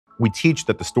We teach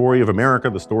that the story of America,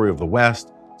 the story of the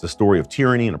West, is a story of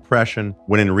tyranny and oppression,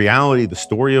 when in reality, the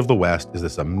story of the West is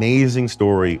this amazing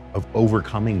story of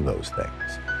overcoming those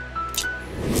things.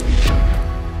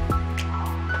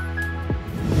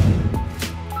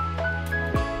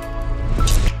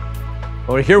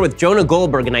 We're here with Jonah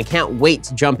Goldberg, and I can't wait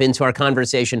to jump into our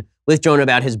conversation with Jonah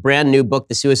about his brand new book,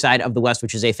 The Suicide of the West,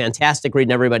 which is a fantastic read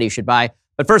and everybody should buy.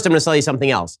 But first, I'm going to tell you something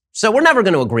else. So we're never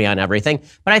going to agree on everything,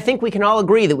 but I think we can all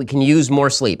agree that we can use more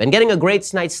sleep. And getting a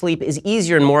great night's sleep is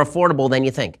easier and more affordable than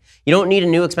you think. You don't need a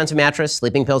new expensive mattress,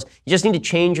 sleeping pills. You just need to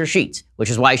change your sheets, which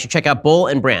is why you should check out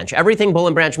Boll & Branch. Everything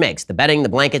Boll & Branch makes, the bedding, the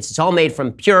blankets, it's all made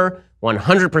from pure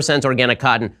 100% organic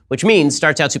cotton, which means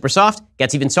starts out super soft,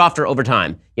 gets even softer over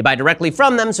time. You buy directly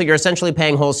from them, so you're essentially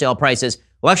paying wholesale prices.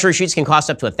 Luxury sheets can cost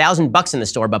up to $1,000 in the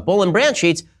store, but Boll & Branch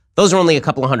sheets, those are only a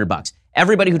couple of $100.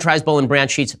 Everybody who tries Boll &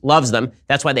 Branch sheets loves them.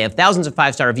 That's why they have thousands of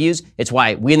 5-star reviews. It's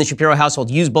why we in the Shapiro household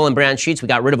use Boll & Branch sheets. We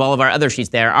got rid of all of our other sheets.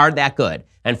 They are that good.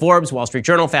 And Forbes, Wall Street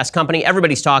Journal, Fast Company,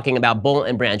 everybody's talking about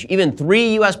Boll & Branch. Even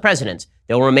 3 U.S. presidents,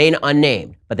 they'll remain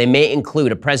unnamed, but they may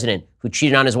include a president who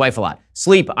cheated on his wife a lot.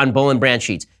 Sleep on Boll & Branch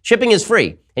sheets. Shipping is free,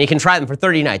 and you can try them for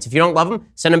 30 nights. If you don't love them,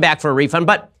 send them back for a refund,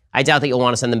 but I doubt that you'll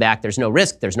want to send them back. There's no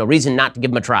risk. There's no reason not to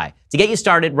give them a try. To get you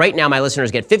started, right now, my listeners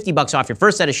get $50 off your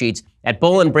first set of sheets at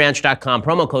bollandbranch.com,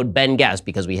 promo code BENGUEST,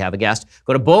 because we have a guest.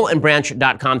 Go to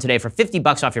bollandbranch.com today for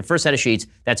 $50 off your first set of sheets.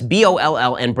 That's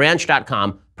BOLL and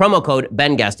branch.com, promo code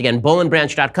BENGUEST. Again,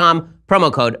 bollandbranch.com,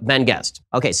 promo code BENGUEST.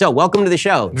 Okay, so welcome to the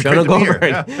show, Jonah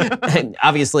Goldberg. Yeah.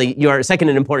 Obviously, you are second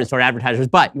in importance to our advertisers,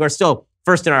 but you are still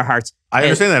first in our hearts. I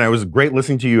understand that. It was great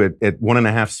listening to you at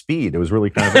 1.5 speed. It was really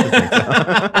kind of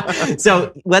interesting.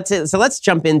 So let's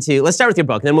jump into, let's start with your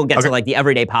book, and then we'll get to like the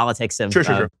everyday politics of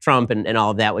Trump and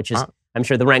all of that, which is, I'm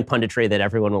sure, the rank punditry that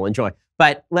everyone will enjoy.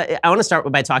 But I want to start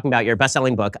by talking about your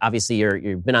best-selling book. Obviously,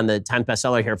 you've been on the Times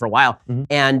bestseller here for a while. Mm-hmm.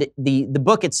 And the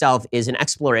book itself is an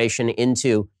exploration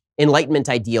into Enlightenment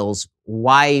ideals,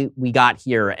 why we got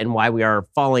here and why we are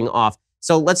falling off.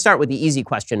 So let's start with the easy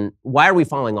question. Why are we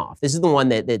falling off? This is the one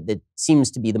that seems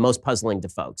to be the most puzzling to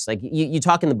folks. Like you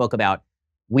talk in the book about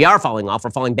we are falling off, we're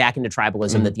falling back into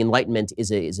tribalism, that the Enlightenment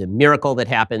is a miracle that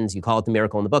happens. You call it the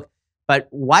miracle in the book. But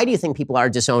why do you think people are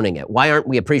disowning it? Why aren't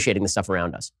we appreciating the stuff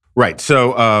around us? Right.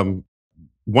 So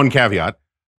one caveat.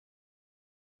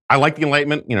 I like the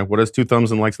Enlightenment. You know, what has 2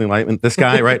 thumbs and likes the Enlightenment? This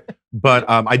guy, right? But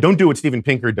I don't do what Steven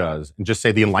Pinker does and just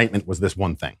say the Enlightenment was this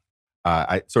one thing.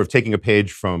 I sort of taking a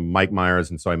page from Mike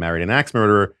Myers and So I Married an Axe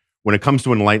Murderer. When it comes to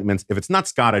enlightenments, if it's not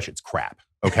Scottish, it's crap,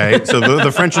 okay? So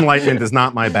the French Enlightenment is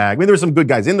not my bag. I mean, there's some good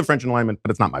guys in the French Enlightenment,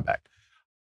 but it's not my bag.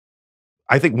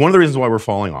 I think one of the reasons why we're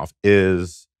falling off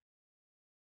is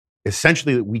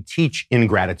essentially that we teach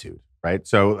ingratitude, right?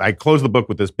 So I close the book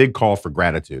with this big call for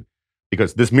gratitude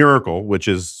because this miracle, which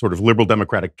is sort of liberal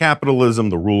democratic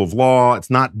capitalism, the rule of law, it's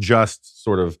not just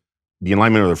sort of the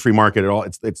Enlightenment or the free market at all.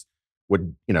 It's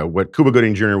what Cuba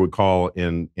Gooding Jr. would call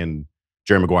in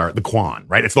Jerry Maguire, the Quan,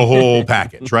 right? It's the whole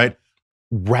package, right?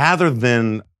 Rather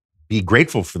than be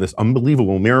grateful for this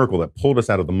unbelievable miracle that pulled us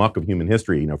out of the muck of human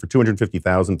history, for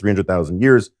 250,000, 300,000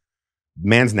 years,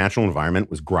 man's natural environment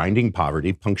was grinding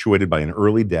poverty, punctuated by an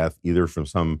early death, either from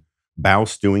some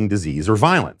bowel-stewing disease or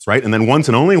violence, right? And then once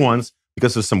and only once,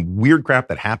 because of some weird crap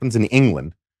that happens in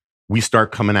England, we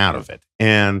start coming out of it.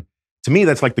 And to me,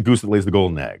 that's like the goose that lays the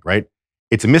golden egg, right?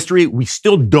 It's a mystery. We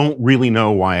still don't really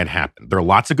know why it happened. There are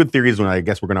lots of good theories, and I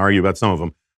guess we're going to argue about some of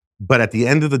them. But at the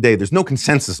end of the day, there's no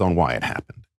consensus on why it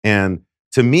happened. And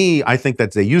to me, I think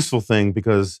that's a useful thing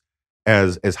because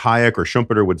as Hayek or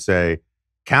Schumpeter would say,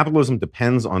 capitalism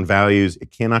depends on values.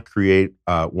 It cannot create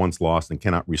once lost and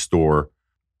cannot restore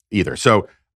either. So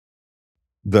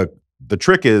the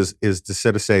trick is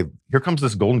to say, here comes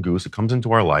this golden goose. It comes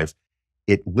into our life.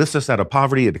 It lifts us out of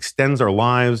poverty. It extends our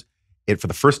lives. For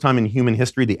the first time in human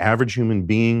history, the average human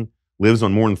being lives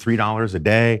on more than $3 a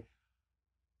day.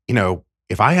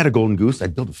 If I had a golden goose,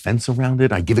 I'd build a fence around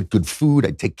it. I'd give it good food.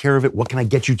 I'd take care of it. What can I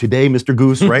get you today, Mr.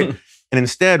 Goose, right? And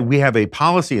instead, we have a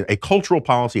policy, a cultural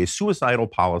policy, a suicidal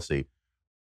policy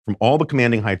from all the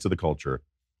commanding heights of the culture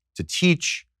to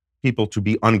teach people to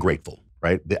be ungrateful,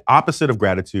 right? The opposite of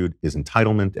gratitude is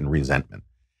entitlement and resentment.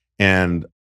 And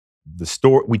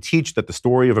we teach that the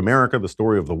story of America, the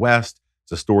story of the West,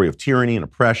 it's a story of tyranny and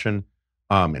oppression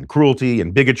and cruelty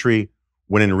and bigotry,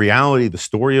 when in reality, the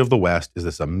story of the West is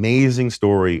this amazing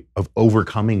story of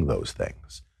overcoming those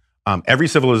things. Every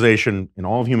civilization in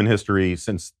all of human history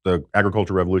since the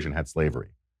agricultural revolution had slavery.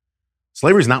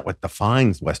 Slavery is not what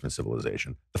defines Western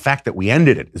civilization. The fact that we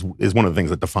ended it is one of the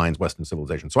things that defines Western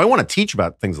civilization. So I want to teach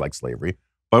about things like slavery,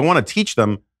 but I want to teach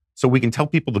them so we can tell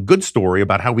people the good story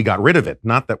about how we got rid of it,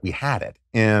 not that we had it.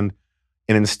 And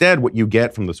instead, what you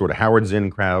get from the sort of Howard Zinn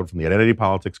crowd, from the identity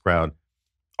politics crowd,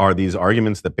 are these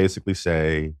arguments that basically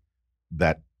say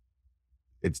that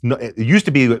it used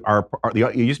to be the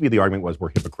argument was we're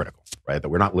hypocritical, right? That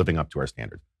we're not living up to our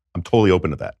standards. I'm totally open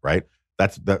to that, right?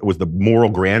 That was the moral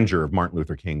grandeur of Martin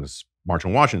Luther King's March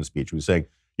on Washington speech. He was saying,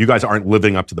 you guys aren't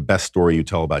living up to the best story you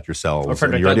tell about yourselves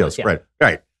and your ideals. Yeah.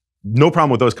 Right. No problem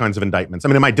with those kinds of indictments. I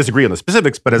mean, I might disagree on the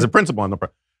specifics, but as a principle, no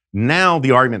problem. Now the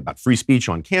argument about free speech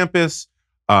on campus,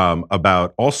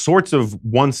 about all sorts of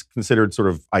once considered sort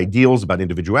of ideals about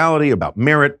individuality, about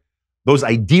merit, those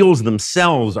ideals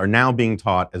themselves are now being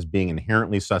taught as being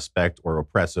inherently suspect or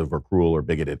oppressive or cruel or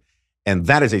bigoted. And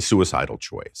that is a suicidal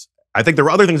choice. I think there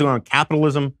are other things going on.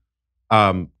 Capitalism.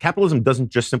 Capitalism doesn't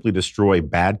just simply destroy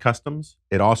bad customs.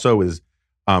 It also is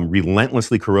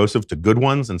relentlessly corrosive to good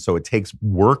ones. And so it takes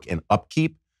work and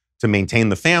upkeep to maintain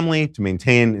the family, to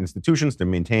maintain institutions, to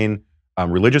maintain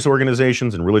religious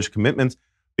organizations and religious commitments,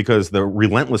 because the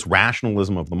relentless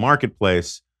rationalism of the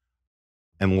marketplace,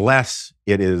 unless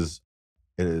it is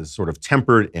sort of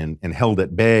tempered and held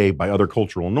at bay by other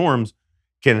cultural norms,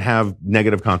 can have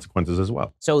negative consequences as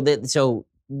well. So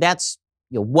that's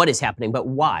what is happening, but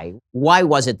why? Why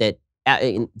was it that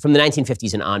from the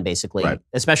 1950s and on, basically, right,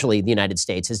 especially the United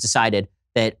States, has decided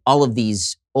that all of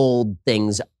these old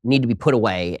things need to be put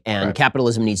away and right,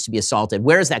 capitalism needs to be assaulted?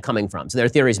 Where is that coming from? So there are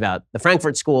theories about the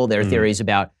Frankfurt School. There are theories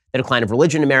about the decline of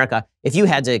religion in America. If you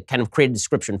had to kind of create a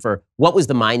description for what was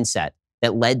the mindset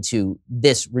that led to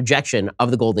this rejection of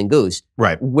the golden goose,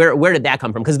 right, where did that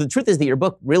come from? Because the truth is that your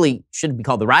book really should be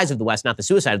called The Rise of the West, not The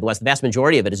Suicide of the West. The vast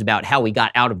majority of it is about how we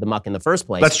got out of the muck in the first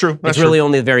place. That's true. It's really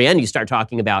only at the very end you start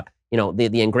talking about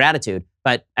the ingratitude.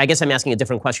 But I guess I'm asking a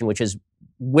different question, which is,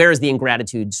 where is the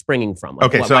ingratitude springing from? Like,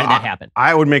 okay, so why did that happen?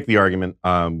 I would make the argument,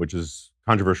 which is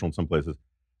controversial in some places,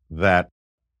 that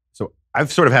so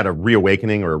I've sort of had a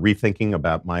reawakening or a rethinking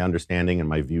about my understanding and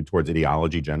my view towards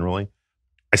ideology generally.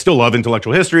 I still love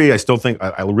intellectual history. I still think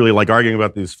I really like arguing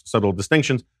about these subtle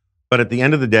distinctions. But at the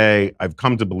end of the day, I've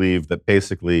come to believe that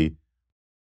basically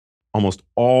almost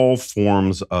all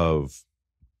forms of,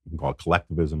 you can call it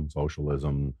collectivism,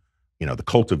 socialism, the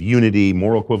cult of unity,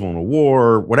 moral equivalent of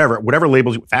war, whatever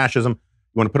labels, fascism,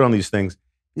 you want to put on these things,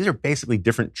 these are basically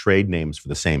different trade names for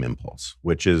the same impulse,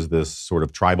 which is this sort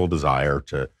of tribal desire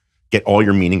to get all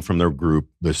your meaning from their group,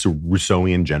 the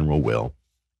Rousseauian general will.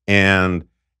 And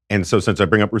so since I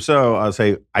bring up Rousseau, I'll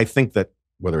say, I think that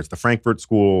whether it's the Frankfurt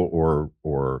School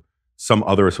or some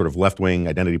other sort of left-wing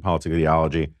identity politics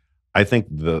ideology, I think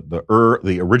the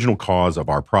original cause of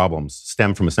our problems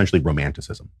stem from essentially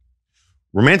romanticism.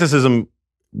 Romanticism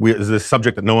is this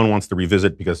subject that no one wants to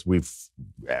revisit because we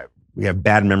have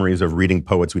bad memories of reading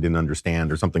poets we didn't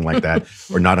understand or something like that,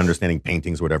 or not understanding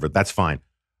paintings or whatever. That's fine.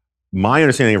 My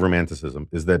understanding of romanticism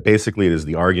is that basically it is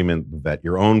the argument that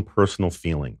your own personal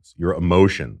feelings, your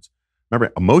emotions,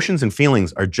 remember, emotions and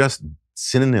feelings are just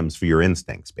synonyms for your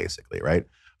instincts, basically, right?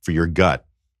 For your gut.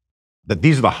 That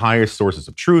these are the highest sources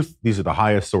of truth. These are the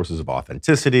highest sources of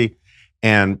authenticity.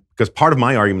 And because part of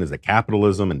my argument is that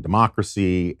capitalism and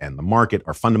democracy and the market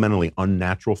are fundamentally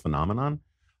unnatural phenomenon.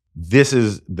 This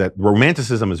is that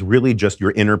romanticism is really just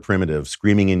your inner primitive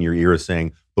screaming in your ear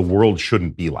saying the world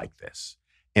shouldn't be like this.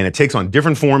 And it takes on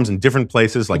different forms in different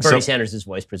places. Like Bernie Sanders'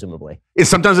 voice, presumably.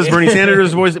 Sometimes it's Bernie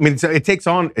Sanders' voice. I mean, it takes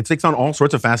on all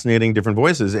sorts of fascinating different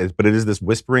voices, but it is this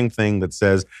whispering thing that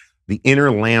says the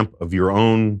inner lamp of your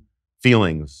own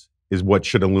feelings is what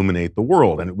should illuminate the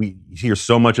world. And we hear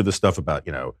so much of this stuff about,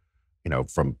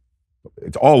 from,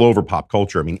 it's all over pop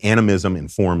culture. I mean, animism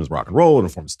informs rock and roll, it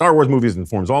informs Star Wars movies, it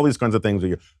informs all these kinds of things.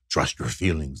 Where you trust your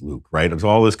feelings, Luke, right? It's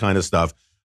all this kind of stuff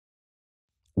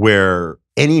where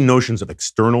any notions of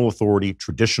external authority,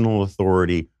 traditional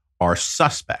authority are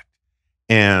suspect.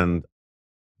 And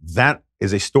that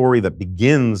is a story that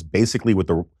begins basically with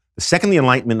the second the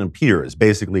Enlightenment appears,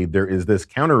 basically there is this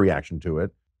counter reaction to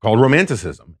it called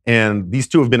romanticism. And these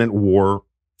two have been at war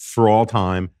for all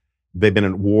time. They've been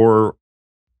at war.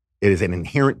 It is an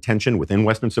inherent tension within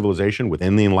Western civilization,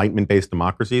 within the Enlightenment-based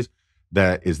democracies,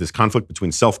 that is this conflict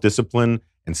between self-discipline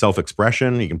and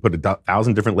self-expression. You can put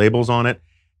 1,000 different labels on it.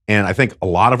 And I think a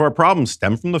lot of our problems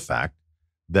stem from the fact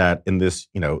that in this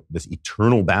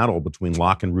eternal battle between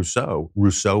Locke and Rousseau,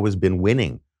 Rousseau has been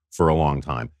winning for a long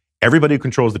time. Everybody who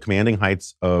controls the commanding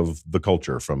heights of the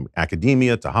culture, from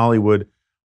academia to Hollywood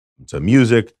to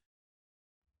music,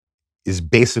 is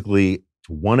basically,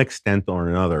 to one extent or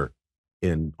another,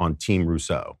 on Team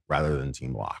Rousseau rather than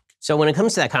Team Locke. So when it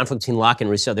comes to that conflict between Locke and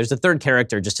Rousseau, there's a third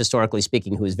character, just historically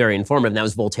speaking, who is very informative, and that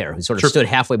was Voltaire, who sort of stood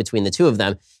halfway between the two of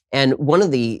them. And one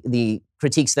of the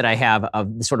critiques that I have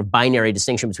of the sort of binary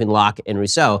distinction between Locke and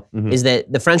Rousseau is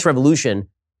that the French Revolution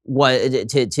was,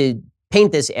 to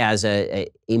paint this as a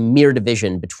mere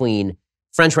division between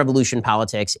French Revolution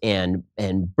politics and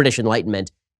British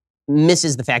Enlightenment,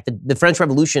 misses the fact that the French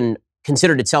Revolution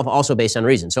considered itself also based on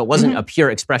reason. So it wasn't a pure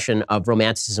expression of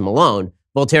Romanticism alone.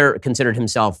 Voltaire considered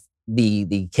himself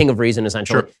the king of reason,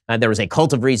 essentially. There was a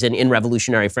cult of reason in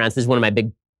revolutionary France. This is one of my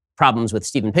big problems with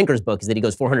Steven Pinker's book, is that he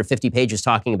goes 450 pages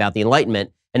talking about the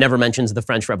Enlightenment and never mentions the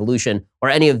French Revolution or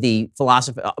any of the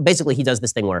philosophy. Basically, he does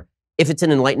this thing where if it's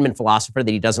an Enlightenment philosopher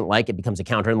that he doesn't like, it becomes a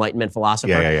counter-Enlightenment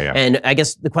philosopher. And I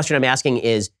guess the question I'm asking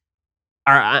is,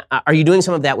 are you doing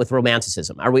some of that with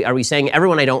Romanticism? Are we saying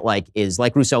everyone I don't like is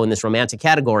like Rousseau in this romantic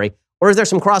category, or is there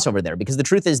some crossover there? Because the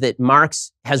truth is that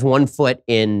Marx has one foot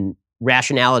in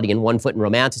rationality and one foot in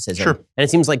Romanticism. And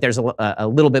it seems like there's a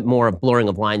little bit more of blurring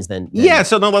of lines than Yeah,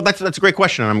 so no, that's a great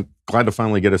question. I'm glad to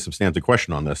finally get a substantive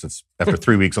question on this. It's after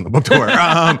 3 weeks on the book tour.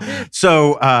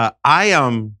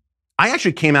 I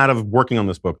actually came out of working on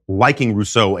this book liking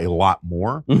Rousseau a lot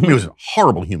more. He was a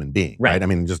horrible human being, right? I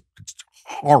mean, just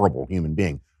horrible human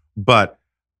being, but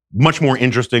much more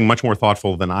interesting, much more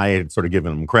thoughtful than I had sort of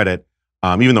given him credit,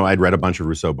 even though I'd read a bunch of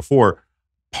Rousseau before.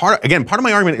 Part of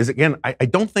my argument is, again, I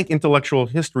don't think intellectual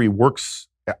history works.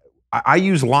 I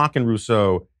use Locke and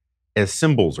Rousseau as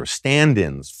symbols or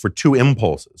stand-ins for two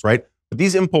impulses, right? But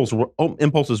these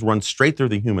impulses run straight through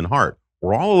the human heart.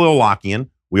 We're all a little Lockean.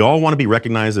 We all want to be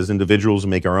recognized as individuals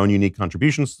and make our own unique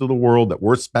contributions to the world, that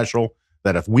we're special,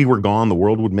 that if we were gone, the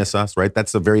world would miss us, right?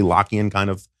 That's a very Lockean kind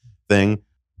of thing.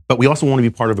 But we also want to be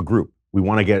part of a group. We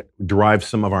want to derive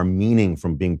some of our meaning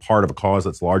from being part of a cause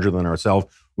that's larger than ourselves.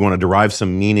 We want to derive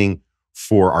some meaning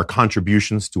for our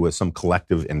contributions to some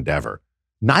collective endeavor.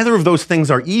 Neither of those things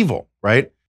are evil,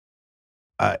 right?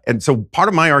 And so part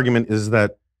of my argument is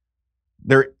that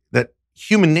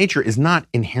human nature is not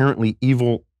inherently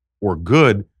evil or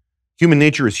good. Human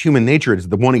nature is human nature. It's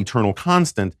the one eternal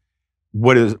constant.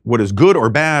 What is good or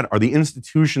bad are the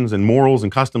institutions and morals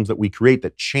and customs that we create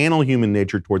that channel human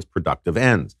nature towards productive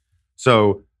ends.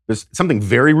 So there's something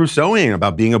very Rousseauian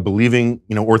about being a believing,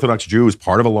 Orthodox Jew as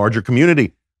part of a larger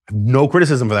community. I have no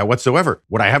criticism for that whatsoever.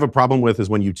 What I have a problem with is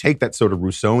when you take that sort of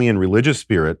Rousseauian religious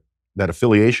spirit, that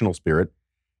affiliational spirit,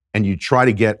 and you try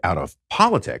to get out of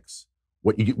politics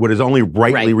what is only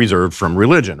rightly reserved from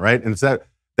religion, right? And it's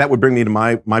that would bring me to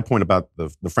my point about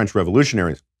the French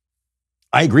revolutionaries.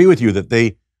 I agree with you that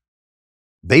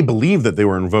they believed that they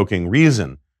were invoking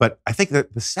reason, but I think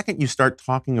that the second you start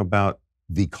talking about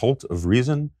the cult of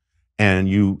reason and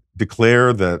you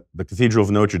declare that the Cathedral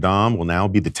of Notre Dame will now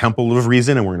be the temple of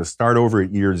reason and we're going to start over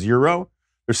at year zero,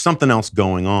 there's something else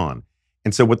going on.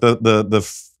 And so with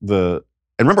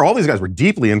and remember, all these guys were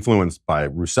deeply influenced by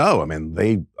Rousseau. I mean,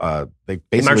 they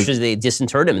basically they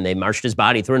disinterred him and they marched his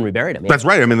body through and reburied him. That's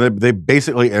right. I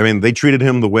mean, they treated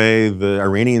him the way the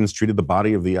Iranians treated the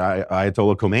body of the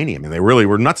Ayatollah Khomeini. I mean, they really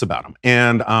were nuts about him.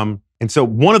 And so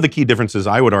one of the key differences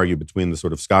I would argue between the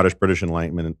sort of Scottish British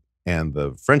Enlightenment and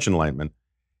the French Enlightenment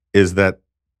is that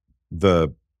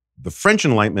the French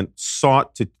Enlightenment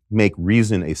sought to make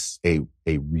reason a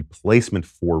replacement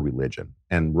for religion.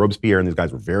 And Robespierre and these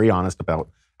guys were very honest about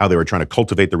how they were trying to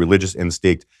cultivate the religious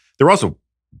instinct. They were also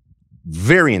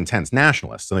very intense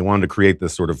nationalists, and they wanted to create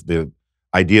this sort of the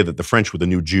idea that the French were the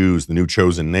new Jews, the new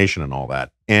chosen nation, and all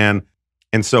that. And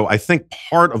so I think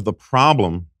part of the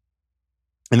problem,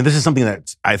 and this is something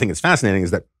that I think is fascinating,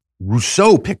 is that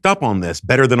Rousseau picked up on this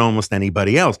better than almost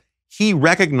anybody else. He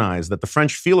recognized that the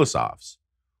French philosophes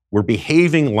were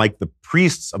behaving like the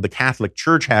priests of the Catholic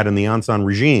Church had in the Ancien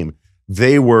regime.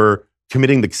 They were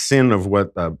committing the sin of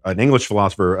what an English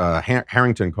philosopher,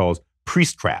 Harrington, calls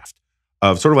priestcraft,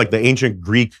 of sort of like the ancient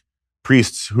Greek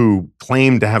priests who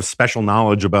claimed to have special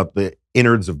knowledge about the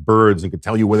innards of birds and could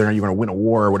tell you whether or not you're going to win a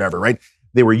war or whatever, right?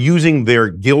 They were using their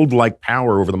guild-like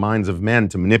power over the minds of men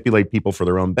to manipulate people for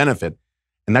their own benefit.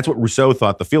 And that's what Rousseau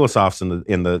thought the philosophers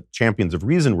and the champions of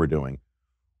reason were doing.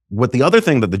 What the other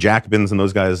thing that the Jacobins and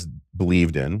those guys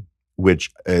believed in,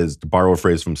 which is, to borrow a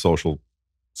phrase from social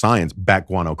science, bat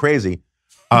guano crazy,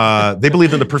 they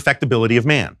believed in the perfectibility of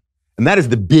man. And that is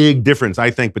the big difference,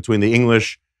 I think, between the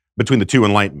two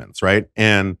Enlightenments, right?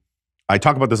 And I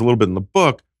talk about this a little bit in the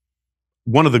book.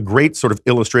 One of the great sort of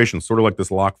illustrations, sort of like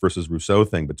this Locke versus Rousseau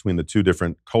thing between the two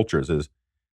different cultures is,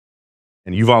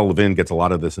 and Yuval Levin gets a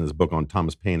lot of this in his book on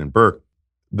Thomas Paine and Burke,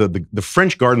 the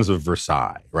French gardens of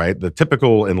Versailles, right? The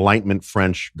typical Enlightenment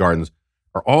French gardens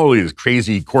are all these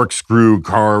crazy corkscrew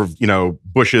carved,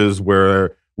 bushes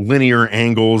where linear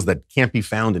angles that can't be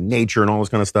found in nature and all this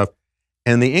kind of stuff.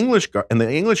 And the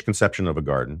English conception of a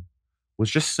garden was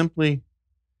just simply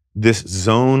this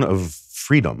zone of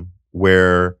freedom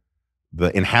where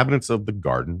the inhabitants of the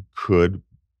garden could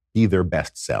be their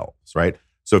best selves, right?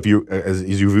 So if you, as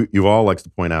Yuval likes to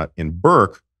point out in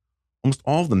Burke, almost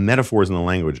all of the metaphors in the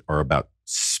language are about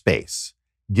space,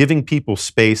 giving people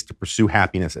space to pursue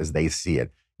happiness as they see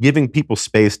it, giving people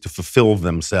space to fulfill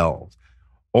themselves.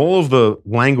 All of the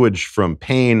language from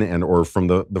Paine or from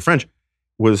the French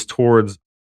was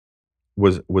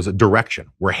a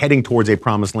direction. We're heading towards a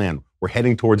promised land. We're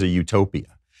heading towards a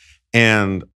utopia.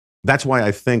 And that's why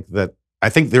I think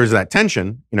there's that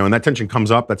tension, and that tension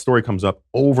comes up, that story comes up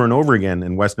over and over again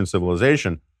in Western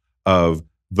civilization of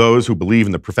those who believe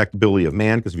in the perfectibility of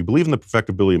man, because if you believe in the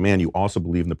perfectibility of man, you also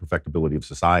believe in the perfectibility of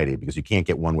society, because you can't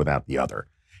get one without the other.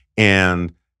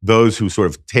 And those who sort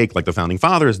of take, like the founding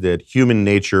fathers did, human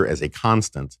nature as a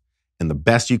constant, and the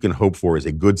best you can hope for is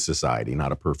a good society,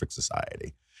 not a perfect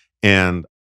society. And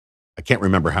I can't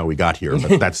remember how we got here,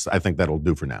 but I think that'll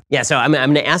do for now. Yeah, so I'm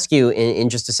going to ask you in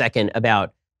just a second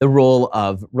about the role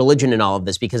of religion in all of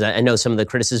this, because I know some of the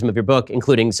criticism of your book,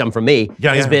 including some from me,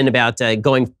 has been about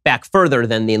going back further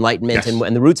than the Enlightenment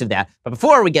and the roots of that. But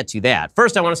before we get to that,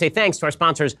 first I want to say thanks to our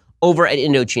sponsors over at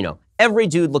Indochino. Every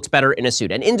dude looks better in a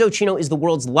suit, and Indochino is the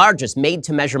world's largest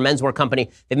made-to-measure menswear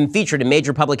company. They've been featured in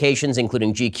major publications,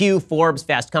 including GQ, Forbes,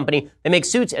 Fast Company. They make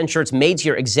suits and shirts made to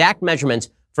your exact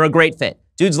measurements for a great fit.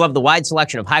 Dudes love the wide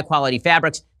selection of high-quality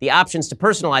fabrics, the options to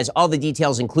personalize all the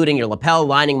details, including your lapel,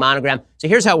 lining, monogram. So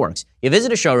here's how it works. You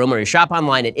visit a showroom or you shop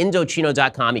online at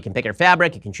Indochino.com. You can pick your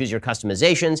fabric, you can choose your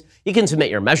customizations, you can submit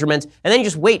your measurements, and then you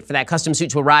just wait for that custom suit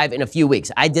to arrive in a few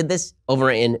weeks. I did this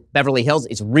over in Beverly Hills.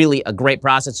 It's really a great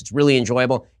process. It's really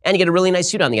enjoyable, and you get a really nice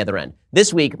suit on the other end.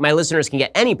 This week, my listeners can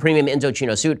get any premium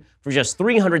Indochino suit for just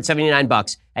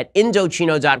 $379 at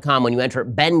Indochino.com when you enter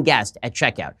Ben Guest at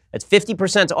checkout. That's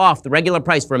 50% off the regular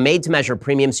price for a made-to-measure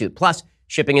premium suit. Plus,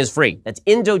 shipping is free. That's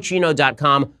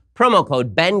Indochino.com, promo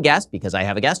code BENGUEST, because I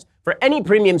have a guest, for any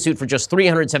premium suit for just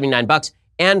 $379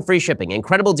 and free shipping.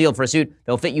 Incredible deal for a suit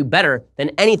that'll fit you better than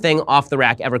anything off the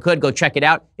rack ever could. Go check it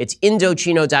out. It's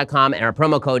Indochino.com, and our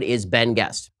promo code is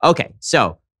BENGUEST. Okay,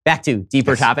 so back to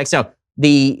deeper topics.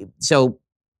 So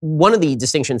one of the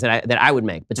distinctions that I would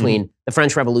make between the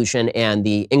French Revolution and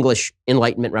the English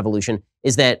Enlightenment Revolution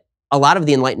is that a lot of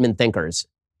the Enlightenment thinkers,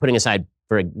 putting aside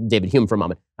for David Hume for a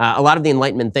moment, a lot of the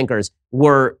Enlightenment thinkers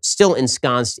were still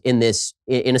ensconced in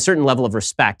a certain level of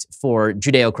respect for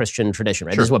Judeo-Christian tradition,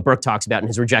 right? Sure. This is what Burke talks about in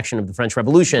his rejection of the French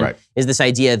Revolution, right, is this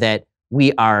idea that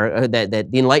that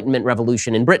the Enlightenment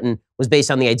Revolution in Britain was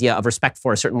based on the idea of respect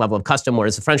for a certain level of custom,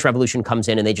 whereas the French Revolution comes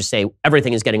in and they just say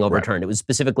everything is getting overturned. Right. It was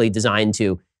specifically designed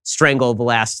to strangle the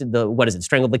last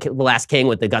king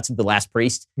with the guts of the last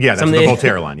priest. Yeah, that's the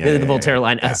Voltaire line. Yeah, the Voltaire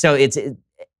line. Yeah. So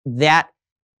that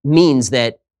means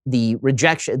that the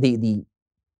rejection,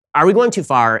 are we going too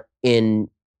far in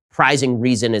prizing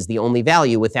reason as the only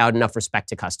value without enough respect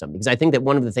to custom? Because I think that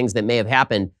one of the things that may have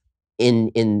happened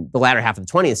in the latter half of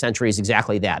the 20th century is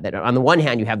exactly that. That on the one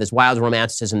hand, you have this wild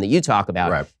romanticism that you talk about.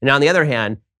 Right. And on the other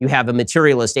hand, you have a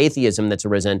materialist atheism that's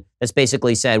arisen that's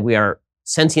basically said we are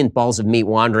sentient balls of meat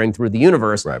wandering through the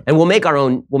universe, right, and we'll make our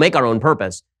own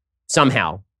purpose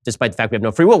somehow, despite the fact we have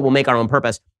no free will, we'll make our own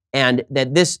purpose. And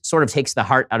that this sort of takes the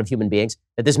heart out of human beings,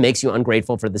 that this makes you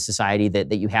ungrateful for the society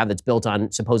that you have that's built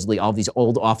on supposedly all these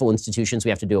old, awful institutions we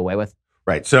have to do away with.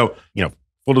 Right. So,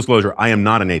 full disclosure, I am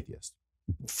not an atheist.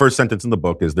 First sentence in the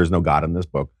book is there's no God in this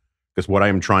book, because what I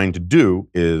am trying to do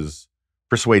is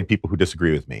persuade people who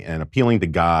disagree with me. And appealing to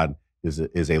God as this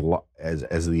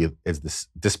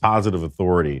dispositive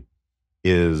authority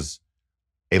is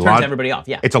turns everybody off.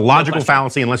 Yeah, it's a logical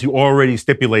fallacy unless you already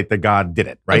stipulate that God did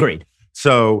it. Right. Agreed.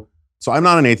 So I'm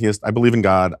not an atheist. I believe in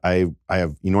God. I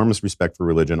have enormous respect for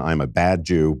religion. I'm a bad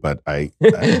Jew, but I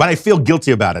feel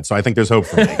guilty about it. So I think there's hope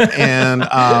for me.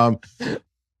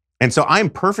 And so I'm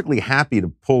perfectly happy to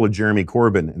pull a Jeremy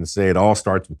Corbyn and say it all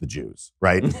starts with the Jews,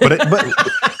 right?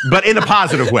 But in a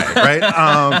positive way,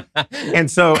 right?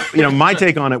 And so my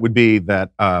take on it would be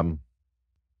that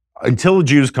until the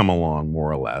Jews come along, more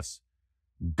or less,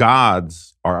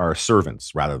 gods are our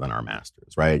servants rather than our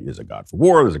masters, right? There's a god for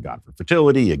war, there's a god for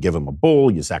fertility, you give them a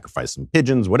bull, you sacrifice some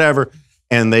pigeons, whatever,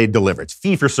 and they deliver. It's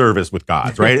fee for service with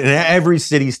gods, right? And every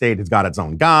city-state has got its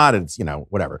own god, it's,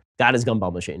 whatever. God is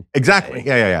gumball machine. Exactly,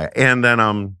 yeah. And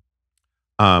then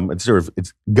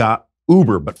it's God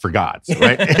Uber, but for gods,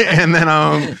 right? and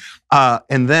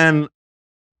then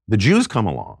the Jews come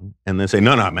along and they say,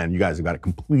 no, man, you guys have got it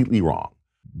completely wrong.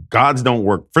 Gods don't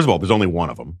work. First of all, there's only one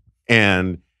of them.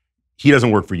 And he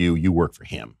doesn't work for you, you work for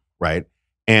him, right?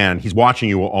 and he's watching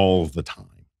you all of the time,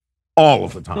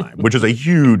 which is a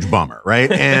huge bummer,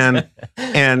 right? And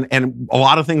a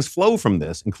lot of things flow from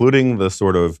this, including the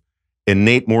sort of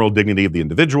innate moral dignity of the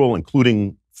individual,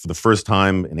 including, for the first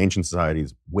time in ancient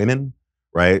societies, women,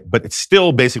 right? But it's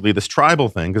still basically this tribal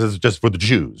thing, because it's just for the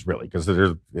Jews, really, because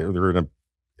they're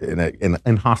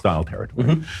in hostile territory.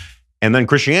 Mm-hmm. And then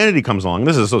Christianity comes along.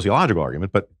 This is a sociological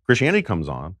argument, but Christianity comes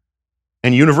on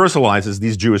and universalizes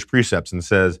these Jewish precepts and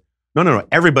says, no,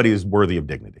 everybody is worthy of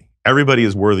dignity. Everybody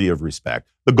is worthy of respect.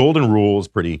 The golden rule is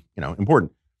pretty,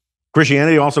 important.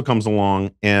 Christianity also comes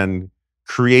along and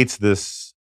creates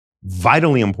this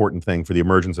vitally important thing for the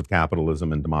emergence of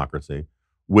capitalism and democracy,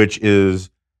 which is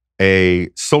a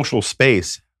social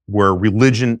space where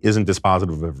religion isn't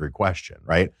dispositive of every question,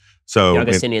 right? So the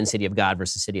Augustinian city of God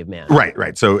versus city of man.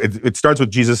 Right. So it starts with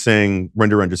Jesus saying,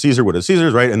 render unto Caesar what is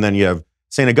Caesar's, right? And then you have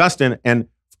St. Augustine, and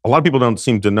a lot of people don't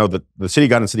seem to know that the city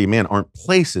of God and city of man aren't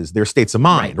places, they're states of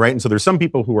mind, right? And so there's some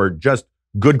people who are just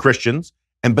good Christians,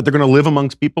 but they're going to live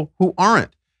amongst people who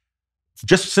aren't.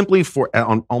 Just simply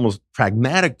on almost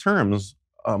pragmatic terms,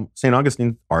 St.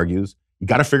 Augustine argues, you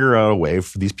got to figure out a way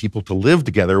for these people to live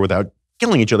together without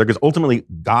killing each other, because ultimately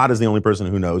God is the only person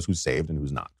who knows who's saved and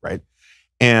who's not, right?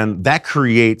 And that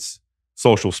creates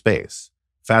social space.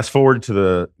 Fast forward to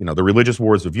the religious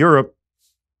wars of Europe.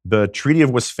 The Treaty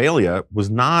of Westphalia was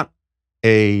not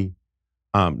no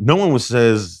one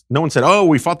said, oh,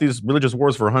 we fought these religious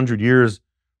wars for 100 years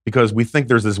because we think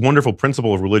there's this wonderful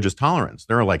principle of religious tolerance.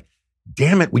 They're like,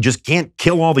 damn it, we just can't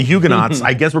kill all the Huguenots.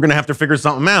 I guess we're going to have to figure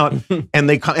something out. And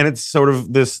it's sort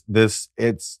of it's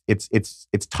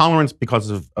tolerance because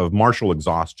of martial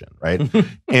exhaustion, right?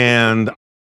 and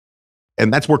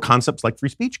that's where concepts like free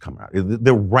speech come out.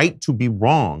 The right to be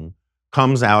wrong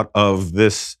comes out of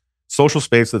this social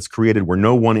space that's created where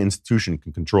no one institution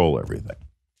can control everything.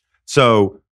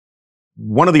 So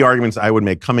one of the arguments I would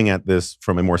make coming at this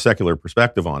from a more secular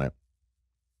perspective on it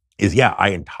is, I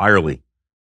entirely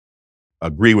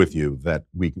agree with you that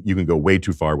you can go way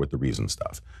too far with the reason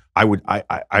stuff.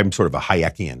 I'm sort of a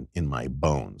Hayekian in my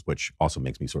bones, which also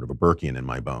makes me sort of a Burkean in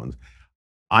my bones.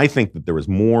 I think that there is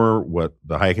more what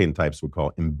the Hayekian types would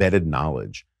call embedded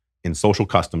knowledge in social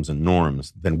customs and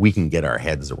norms than we can get our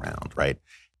heads around, right?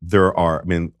 There are,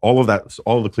 all of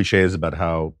the cliches about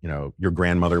how, your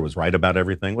grandmother was right about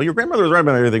everything. Well, your grandmother was right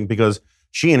about everything because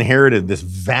she inherited this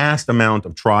vast amount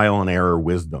of trial and error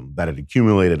wisdom that had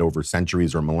accumulated over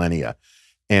centuries or millennia.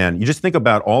 And you just think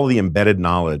about all the embedded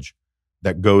knowledge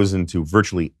that goes into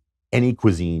virtually any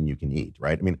cuisine you can eat,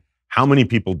 right? How many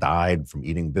people died from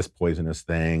eating this poisonous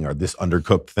thing or this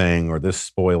undercooked thing or this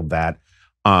spoiled that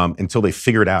until they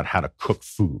figured out how to cook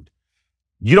food?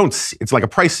 You don't see, it's like a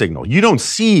price signal. You don't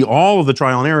see all of the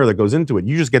trial and error that goes into it.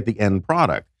 You just get the end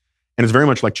product. And it's very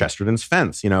much like Chesterton's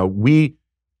fence. The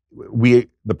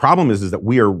problem is that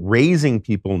we are raising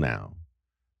people now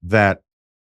that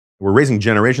we're raising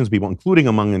generations of people, including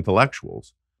among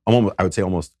intellectuals, I would say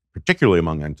almost particularly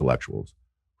among intellectuals,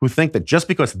 who think that just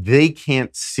because they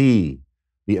can't see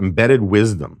the embedded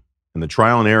wisdom and the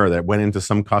trial and error that went into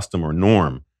some custom or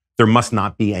norm, there must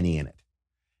not be any in it.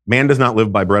 Man does not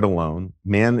live by bread alone.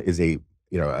 Man is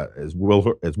as Will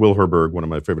Herberg, one of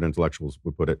my favorite intellectuals,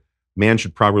 would put it, man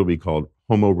should probably be called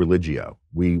homo religio.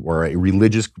 We are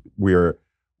religious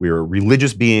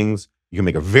beings. You can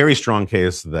make a very strong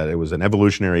case that it was an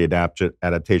evolutionary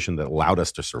adaptation that allowed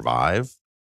us to survive,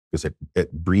 because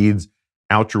it breeds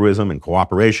altruism and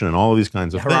cooperation and all of these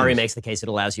kinds of things. Harari makes the case it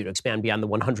allows you to expand beyond the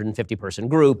 150-person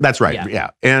group. That's right, yeah.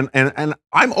 And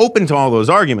I'm open to all those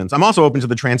arguments. I'm also open to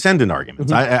the transcendent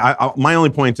arguments. Mm-hmm. My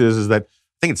only point is that I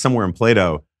think it's somewhere in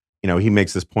Plato, he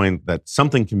makes this point that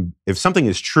if something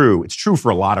is true, it's true for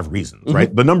a lot of reasons, mm-hmm.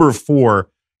 right? The number of 4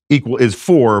 is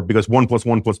 4 because 1 +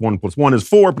 1 + 1 + 1 is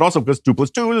 4, but also because 2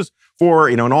 + 2 is 4,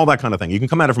 and all that kind of thing. You can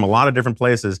come at it from a lot of different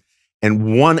places.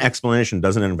 And one explanation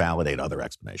doesn't invalidate other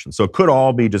explanations. So it could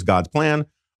all be just God's plan,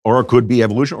 or it could be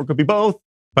evolution, or it could be both.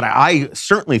 But I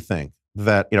certainly think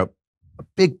that, a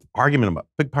big part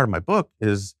of my book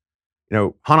is,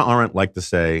 Hannah Arendt liked to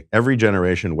say, every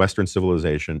generation, Western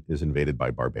civilization is invaded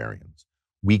by barbarians.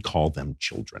 We call them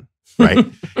children, right?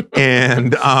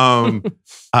 And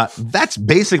that's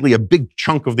basically a big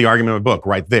chunk of the argument of the book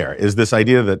right there, is this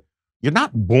idea that you're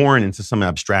not born into some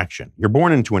abstraction. You're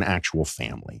born into an actual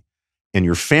family. And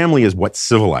your family is what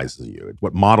civilizes you. It's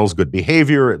what models good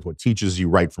behavior. It's what teaches you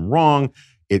right from wrong.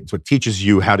 It's what teaches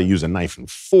you how to use a knife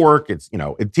and fork. It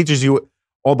teaches you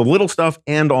all the little stuff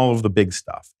and all of the big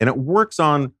stuff. And it works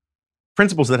on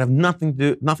principles that have nothing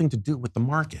to do with the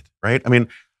market, right?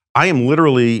 I am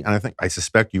literally, and I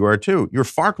suspect you are too, you're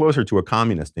far closer to a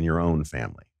communist in your own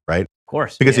family, right?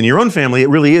 course. Because in your own family, it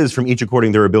really is from each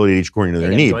according to their ability, each according to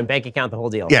their need. Joint bank account, the whole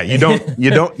deal. Yeah, you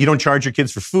don't charge your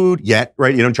kids for food yet,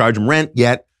 right? You don't charge them rent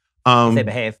yet. If they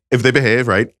behave. If they behave,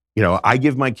 right? You know, I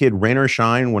give my kid rain or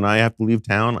shine when I have to leave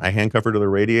town. I handcuff her to the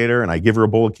radiator and I give her a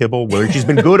bowl of kibble, whether she's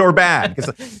been good or bad,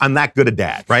 because I'm that good a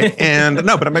dad, right? And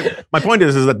no, but my point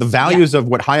is that the values of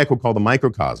what Hayek would call the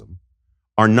microcosm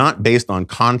are not based on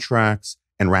contracts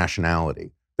and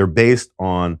rationality. They're based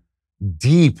on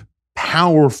deep,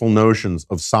 powerful notions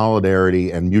of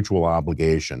solidarity and mutual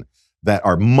obligation that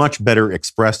are much better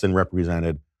expressed and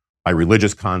represented by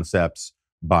religious concepts,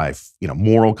 by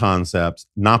moral concepts,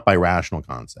 not by rational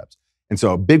concepts. And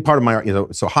so a big part of my,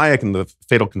 so Hayek in The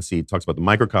Fatal Conceit talks about the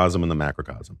microcosm and the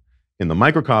macrocosm. In the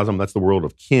microcosm, that's the world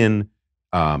of kin,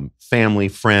 family,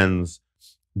 friends,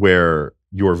 where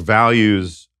your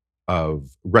values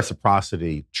of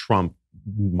reciprocity trump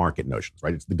market notions,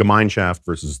 right? It's the Gemeinschaft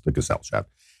versus the Gesellschaft.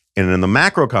 And in the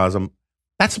macrocosm,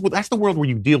 that's the world where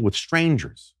you deal with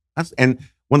strangers. And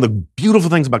one of the beautiful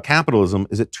things about capitalism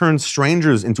is it turns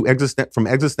strangers from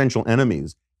existential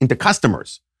enemies into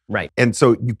customers. Right. And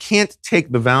so you can't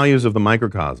take the values of the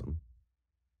microcosm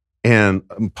and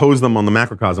impose them on the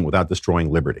macrocosm without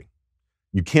destroying liberty.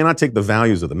 You cannot take the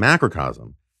values of the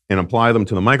macrocosm and apply them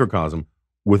to the microcosm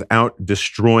without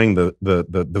destroying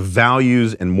the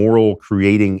values and moral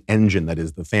creating engine that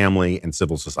is the family and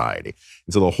civil society.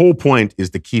 And so the whole point is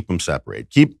to keep them separate.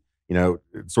 Keep,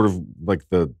 sort of like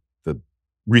the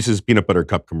Reese's peanut butter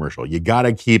cup commercial. You got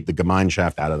to keep the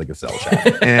Gemeinschaft out of the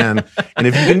Gesellschaft. and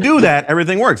if you can do that,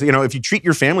 everything works. If you treat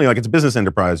your family like it's a business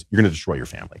enterprise, you're going to destroy your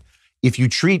family. If you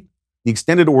treat the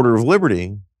extended order of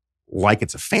liberty like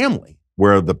it's a family,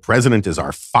 where the president is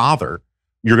our father,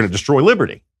 you're going to destroy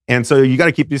liberty. And so you got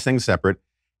to keep these things separate.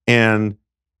 And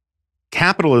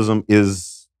capitalism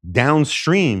is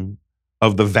downstream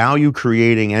of the value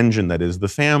creating engine that is the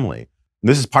family. And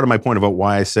this is part of my point about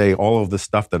why I say all of the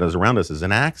stuff that is around us is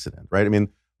an accident, right? I mean,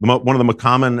 one of the most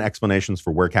common explanations for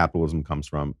where capitalism comes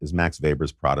from is Max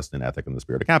Weber's Protestant Ethic and the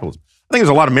Spirit of Capitalism. I think there's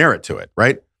a lot of merit to it,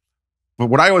 right? But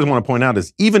what I always want to point out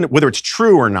is even whether it's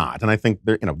true or not, and I think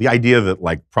the idea that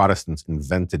like Protestants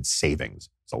invented savings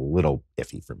is a little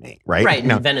iffy for me, right? Right,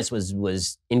 and Venice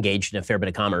was engaged in a fair bit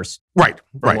of commerce for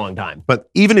a long time. But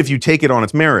even if you take it on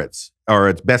its merits or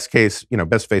its best face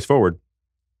forward,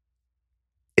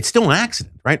 it's still an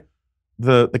accident, right?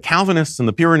 The Calvinists and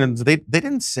the Puritans, they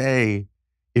didn't say,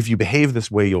 if you behave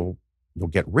this way, you'll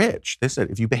get rich. They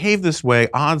said, if you behave this way,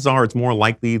 odds are it's more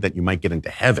likely that you might get into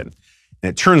heaven. And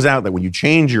it turns out that when you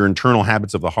change your internal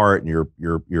habits of the heart and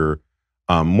your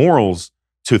morals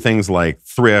to things like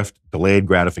thrift, delayed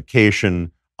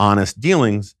gratification, honest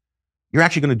dealings, you're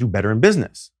actually going to do better in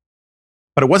business.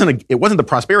 But it wasn't the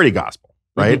prosperity gospel,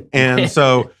 right? Mm-hmm. And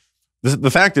so the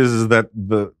fact is that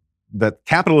that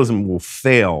capitalism will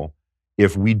fail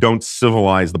if we don't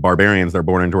civilize the barbarians that are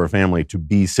born into our family to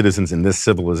be citizens in this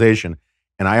civilization.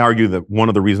 And I argue that one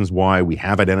of the reasons why we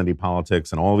have identity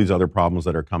politics and all these other problems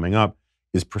that are coming up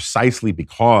is precisely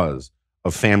because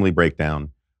of family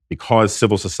breakdown, because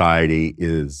civil society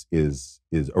is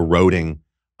eroding.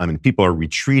 I mean, people are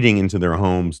retreating into their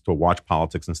homes to watch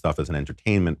politics and stuff as an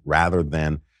entertainment rather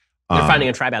than they're finding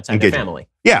a tribe outside their family.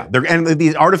 Yeah, and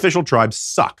these artificial tribes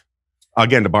suck.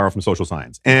 Again, to borrow from social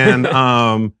science. And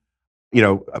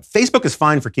Facebook is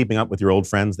fine for keeping up with your old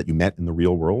friends that you met in the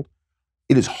real world.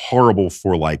 It is horrible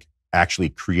for actually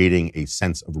creating a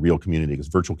sense of real community, because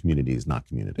virtual community is not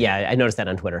community. Yeah, I noticed that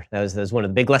on Twitter. That was one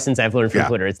of the big lessons I've learned from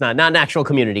Twitter. It's not an actual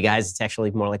community, guys. It's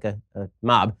actually more like a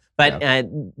mob. But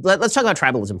let's talk about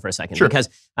tribalism for a second, because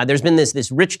there's been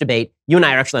this rich debate. You and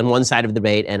I are actually on one side of the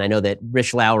debate, and I know that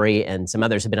Rich Lowry and some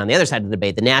others have been on the other side of the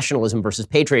debate, the nationalism versus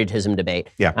patriotism debate.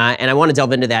 Yeah. And I want to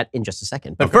delve into that in just a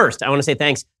second. But first, I want to say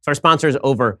thanks to our sponsors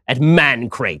over at Man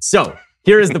Crate. So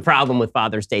here is the problem with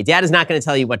Father's Day. Dad is not going to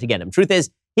tell you what to get him. Truth is,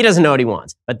 he doesn't know what he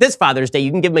wants. But this Father's Day, you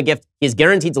can give him a gift he is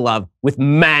guaranteed to love with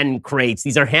Man Crates.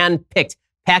 These are hand-picked,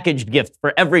 packaged gifts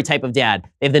for every type of dad.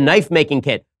 They have the knife-making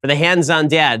kit for the hands-on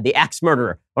dad, the axe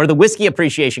murderer, or the whiskey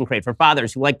appreciation crate for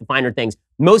fathers who like the finer things.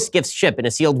 Most gifts ship in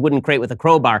a sealed wooden crate with a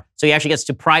crowbar, so he actually gets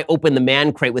to pry open the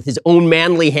Man Crate with his own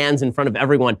manly hands in front of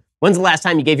everyone. When's the last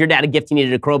time you gave your dad a gift he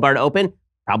needed a crowbar to open?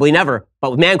 Probably never.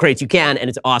 But with Man Crates, you can, and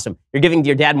it's awesome. You're giving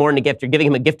your dad more than a gift. You're giving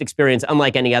him a gift experience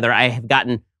unlike any other. I have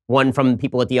gotten one from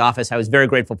people at the office I was very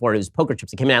grateful for. It was poker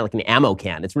chips. It came out like an ammo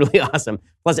can. It's really awesome.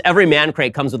 Plus, every Man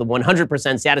Crate comes with a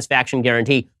 100% satisfaction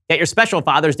guarantee. Get your special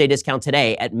Father's Day discount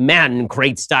today at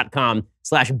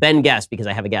mancrates.com/BenGuest, because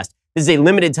I have a guest. This is a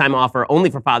limited time offer only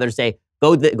for Father's Day.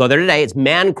 Go there today. It's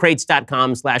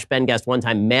mancrates.com/BenGuest. One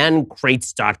time,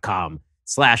 mancrates.com/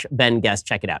 Ben Guest.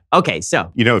 Check it out. Okay,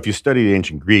 so. You know, if you studied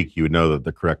ancient Greek, you would know that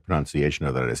the correct pronunciation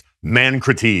of that is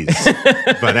Mancrates.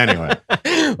 But anyway.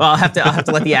 Well, I'll have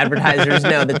to let the advertisers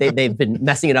know that they've been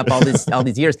messing it up all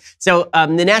these years. So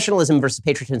the nationalism versus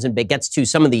patriotism debate gets to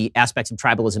some of the aspects of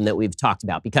tribalism that we've talked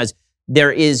about, because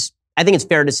there is, I think it's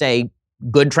fair to say,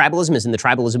 good tribalism is in the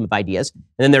tribalism of ideas, and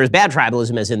then there is bad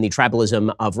tribalism as in the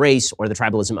tribalism of race or the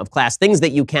tribalism of class, things that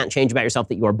you can't change about yourself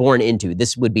that you are born into.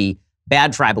 This would be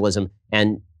bad tribalism.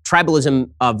 And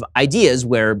tribalism of ideas,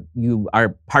 where you are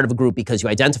part of a group because you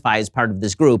identify as part of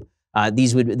this group,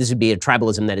 this would be a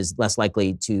tribalism that is less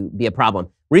likely to be a problem.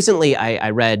 Recently, I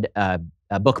read a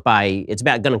book by, it's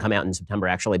about going to come out in September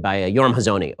actually, by Yoram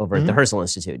Hazony over at the Herzl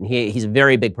Institute. And he's a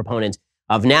very big proponent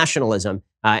of nationalism.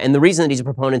 And the reason that he's a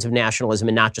proponent of nationalism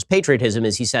and not just patriotism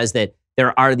is he says that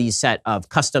there are these set of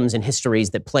customs and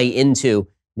histories that play into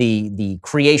the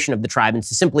creation of the tribe, and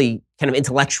to simply kind of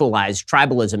intellectualize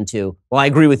tribalism to, well, I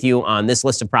agree with you on this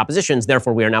list of propositions,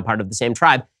 therefore we are now part of the same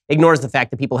tribe, ignores the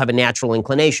fact that people have a natural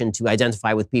inclination to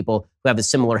identify with people who have a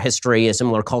similar history, a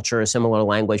similar culture, a similar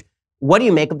language. What do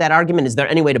you make of that argument? Is there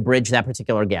any way to bridge that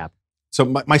particular gap? So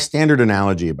my standard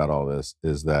analogy about all this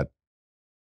is that,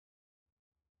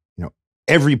 you know,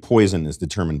 every poison is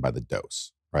determined by the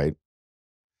dose, right?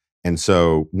 And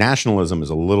so nationalism is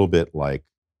a little bit like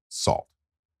salt.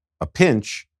 A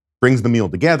pinch brings the meal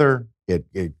together.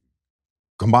 It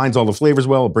combines all the flavors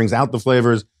well. It brings out the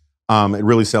flavors. It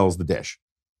really sells the dish.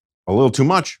 A little too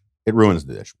much, it ruins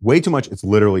the dish. Way too much, it's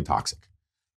literally toxic.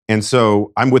 And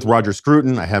so I'm with Roger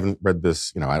Scruton. I haven't read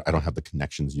this. You know, I don't have the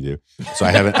connections you do, so I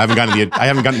haven't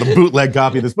gotten the bootleg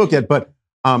copy of this book yet. But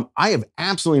I have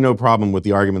absolutely no problem with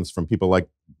the arguments from people like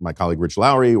my colleague Rich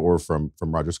Lowry or from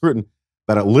Roger Scruton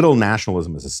that a little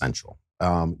nationalism is essential.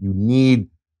 You need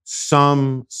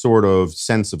some sort of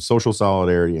sense of social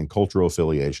solidarity and cultural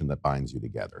affiliation that binds you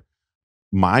together.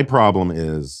 My problem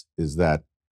is that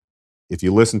if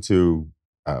you listen to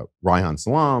Reihan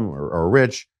Salam or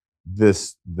Rich,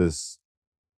 this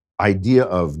idea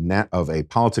of a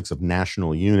politics of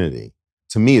national unity,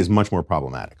 to me, is much more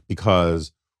problematic,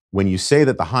 because when you say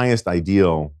that the highest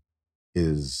ideal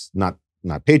is not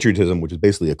patriotism, which is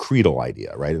basically a creedal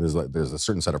idea, right? And there's a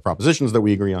certain set of propositions that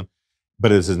we agree on,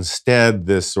 but is instead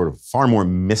this sort of far more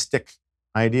mystic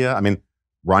idea. I mean,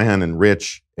 Reihan and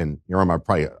Rich and Yoram are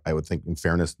probably, I would think, in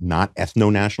fairness, not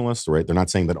ethno-nationalists, right? They're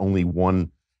not saying that only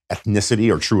one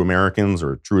ethnicity or true Americans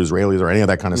or true Israelis or any of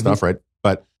that kind of stuff, right?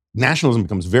 But nationalism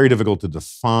becomes very difficult to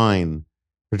define,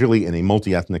 particularly in a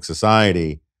multi-ethnic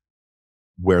society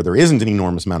where there isn't an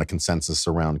enormous amount of consensus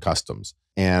around customs.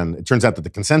 And it turns out that the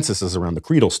consensus is around the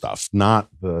creedal stuff, not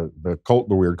the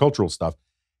weird cultural stuff.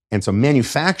 And so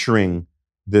manufacturing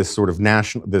this sort of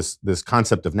this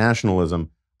concept of nationalism,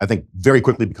 I think, very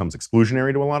quickly becomes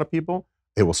exclusionary to a lot of people.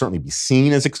 It will certainly be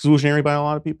seen as exclusionary by a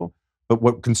lot of people. But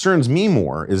what concerns me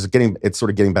more is getting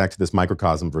back to this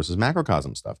microcosm versus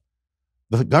macrocosm stuff.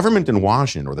 The government in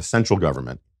Washington, or the central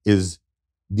government, is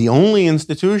the only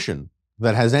institution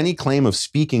that has any claim of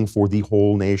speaking for the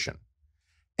whole nation.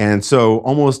 And so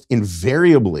almost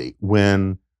invariably,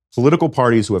 when political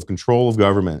parties who have control of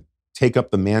government take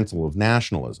up the mantle of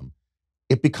nationalism,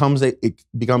 it becomes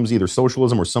either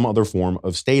socialism or some other form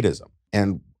of statism.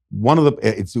 And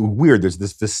it's weird, there's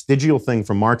this vestigial thing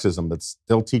from Marxism that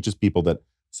still teaches people that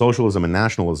socialism and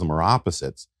nationalism are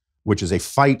opposites, which is a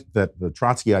fight that the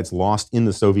Trotskyites lost in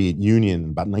the Soviet Union in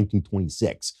about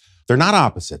 1926. They're not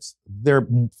opposites. They're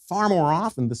far more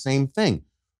often the same thing.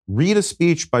 Read a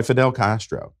speech by Fidel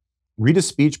Castro, read a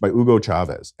speech by Hugo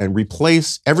Chavez, and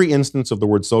replace every instance of the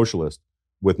word socialist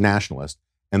with nationalist,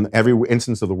 and every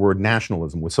instance of the word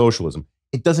nationalism with socialism.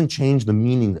 It doesn't change the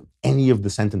meaning of any of the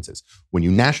sentences. When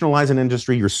you nationalize an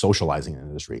industry, you're socializing an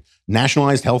industry.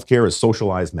 Nationalized healthcare is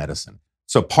socialized medicine.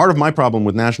 So part of my problem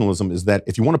with nationalism is that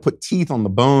if you want to put teeth on the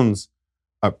bones,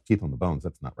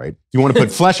 that's not right. If you want to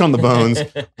put flesh on the bones,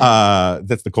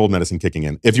 that's the cold medicine kicking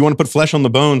in. If you want to put flesh on the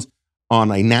bones on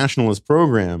a nationalist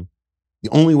program, the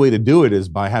only way to do it is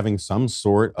by having some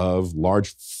sort of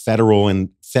large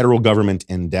federal government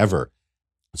endeavor.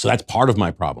 So that's part of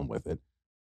my problem with it.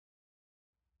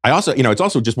 I also, it's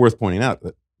also just worth pointing out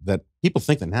that people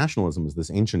think that nationalism is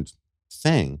this ancient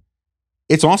thing.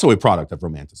 It's also a product of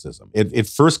Romanticism. It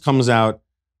first comes out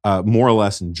more or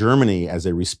less in Germany as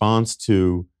a response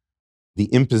to the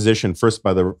imposition, first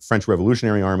by the French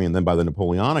Revolutionary Army and then by the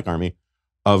Napoleonic Army,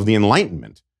 of the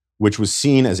Enlightenment, which was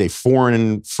seen as a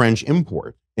foreign French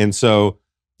import. And so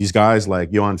these guys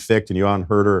like Johann Fichte and Johann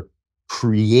Herder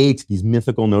create these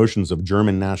mythical notions of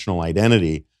German national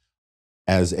identity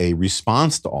as a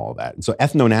response to all that. And so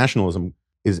ethno-nationalism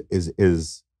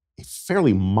is a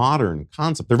fairly modern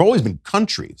concept. There have always been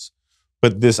countries,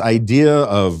 but this idea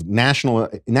of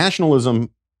nationalism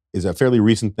is a fairly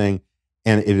recent thing,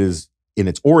 and it is, in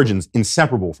its origins,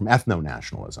 inseparable from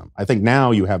ethno-nationalism. I think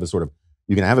now you have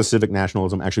you can have a civic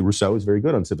nationalism. Actually, Rousseau is very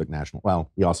good on civic national.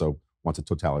 Well, he also wants a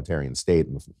totalitarian state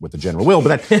with the general will,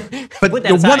 but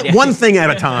one thing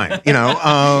at a time,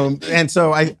 and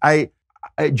so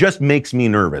it just makes me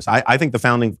nervous. I think the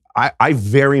founding, I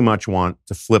very much want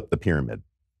to flip the pyramid.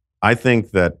 I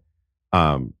think that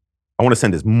I want to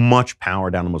send as much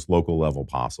power down to the most local level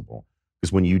possible,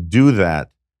 because when you do that,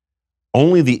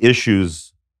 only the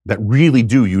issues that really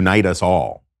do unite us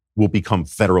all will become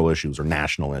federal issues or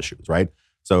national issues, right?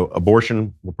 So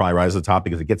abortion will probably rise to the top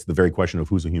because it gets to the very question of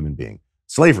who's a human being.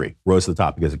 Slavery rose to the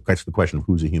top because it gets to the question of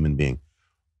who's a human being.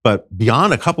 But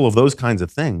beyond a couple of those kinds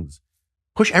of things,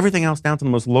 push everything else down to the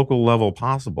most local level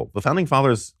possible. The Founding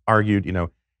Fathers argued,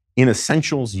 in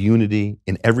essentials, unity,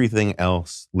 in everything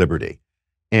else, liberty.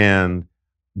 And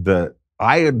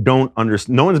I don't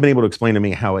understand, no one's been able to explain to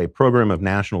me how a program of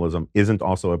nationalism isn't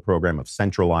also a program of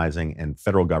centralizing and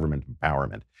federal government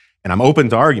empowerment. And I'm open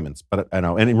to arguments, but and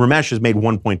Ramesh has made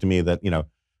one point to me that,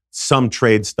 some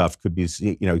trade stuff could be,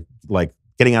 like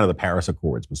getting out of the Paris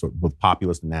Accords was sort of both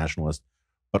populist and nationalist,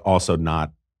 but also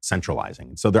not centralizing.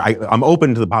 And so I'm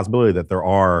open to the possibility that there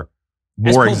are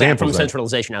more examples from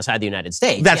centralization outside the United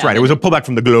States. That's right. It was a pullback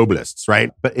from the globalists,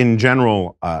 right? But in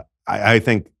general, I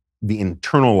think the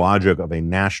internal logic of a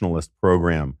nationalist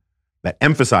program that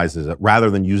emphasizes it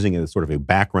rather than using it as sort of a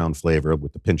background flavor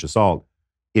with the pinch of salt,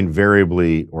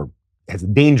 invariably or has a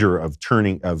danger of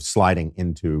sliding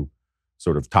into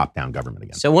sort of top-down government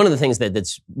again. So one of the things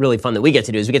that's really fun that we get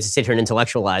to do is we get to sit here and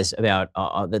intellectualize about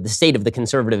the state of the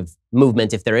conservative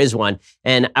movement, if there is one.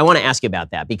 And I want to ask you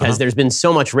about that because there's been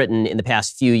so much written in the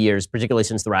past few years, particularly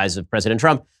since the rise of President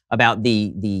Trump, about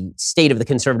the state of the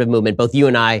conservative movement. Both you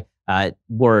and I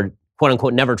were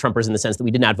quote-unquote never-Trumpers in the sense that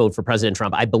we did not vote for President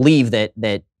Trump. I believe that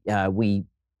we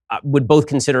would both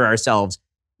consider ourselves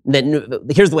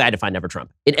here's the way I define Never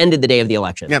Trump. It ended the day of the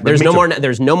election. Yeah, there's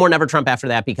no more Never Trump after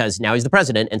that because now he's the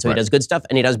president, and so he does good stuff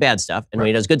and he does bad stuff, and when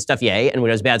he does good stuff, yay, and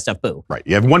when he does bad stuff, boo. Right.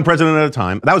 You have one president at a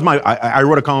time. That was I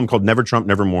wrote a column called Never Trump,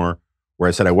 Nevermore, where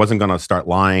I said I wasn't going to start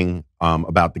lying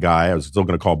about the guy. I was still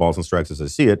going to call balls and strikes as I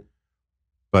see it,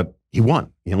 but he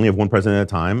won. He only had one president at a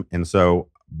time, and so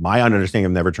my understanding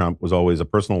of Never Trump was always a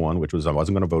personal one, which was I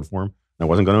wasn't going to vote for him and I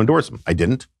wasn't going to endorse him. I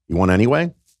didn't. He won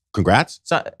anyway. Congrats.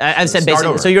 So I've said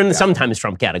basically, so you're in the sometimes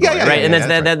Trump category, right? And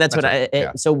that's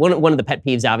what so one of the pet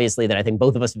peeves, obviously, that I think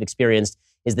both of us have experienced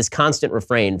is this constant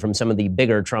refrain from some of the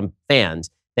bigger Trump fans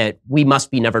that we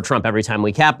must be Never Trump every time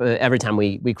we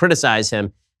criticize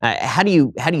him. How do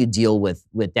you deal with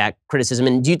that criticism?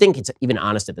 And do you think it's even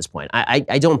honest at this point?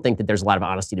 I don't think that there's a lot of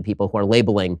honesty to people who are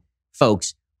labeling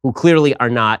folks who clearly are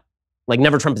not, like,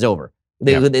 Never Trump is over.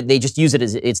 They just use it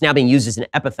as, it's now being used as an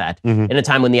epithet in a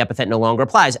time when the epithet no longer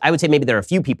applies. I would say maybe there are a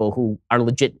few people who are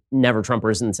legit Never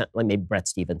Trumpers, like maybe Brett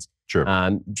Stevens, sure,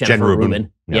 Jennifer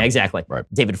Rubin. Yeah, exactly. Right.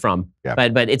 David Frum. Yeah.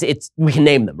 But it's we can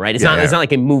name them, right? It's not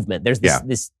like a movement. There's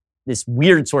this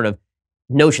weird sort of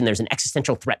notion there's an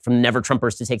existential threat from Never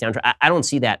Trumpers to take down Trump. I don't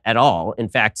see that at all. In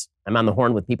fact, I'm on the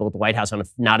horn with people at the White House on a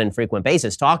not infrequent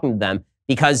basis talking to them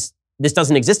because this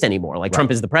doesn't exist anymore. Like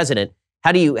Trump is the president.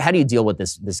 How do you deal with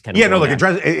this kind of? Yeah, no, look,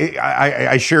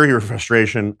 I share your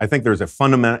frustration. I think there's a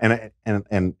fundamental,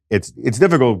 and it's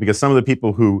difficult because some of the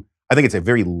people who, I think it's a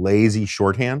very lazy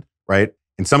shorthand, right?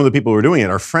 And some of the people who are doing it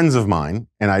are friends of mine,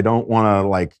 and I don't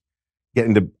want to get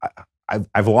into.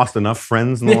 I've lost enough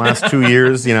friends in the last 2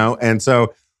 years, and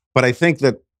so. But I think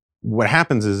that what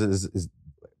happens is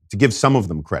to give some of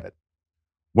them credit.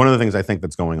 One of the things I think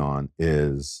that's going on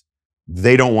is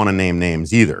they don't want to name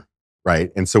names either.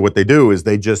 Right. And so what they do is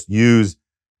they just use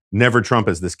Never Trump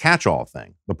as this catch-all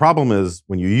thing. The problem is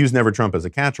when you use Never Trump as a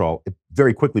catch-all, it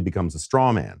very quickly becomes a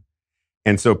straw man.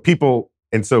 And so people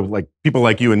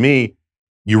like you and me,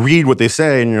 you read what they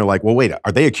say and you're like, well, wait,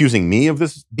 are they accusing me of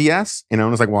this BS? And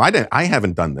it's like, well, I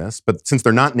haven't done this. But since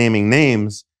they're not naming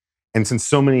names, and since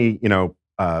so many,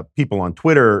 people on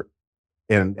Twitter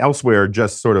and elsewhere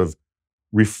just sort of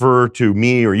refer to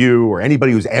me or you or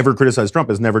anybody who's ever criticized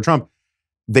Trump as Never Trump,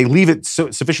 they leave it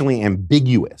sufficiently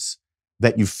ambiguous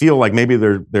that you feel like maybe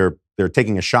they're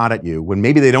taking a shot at you when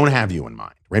maybe they don't have you in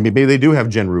mind, right? Maybe they do have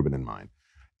Jen Rubin in mind.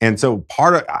 And so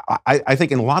I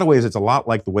think in a lot of ways, it's a lot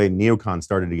like the way neocon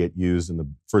started to get used in the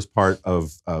first part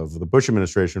of the Bush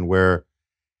administration, where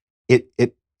it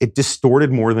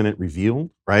distorted more than it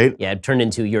revealed, right? Yeah, it turned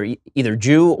into you're either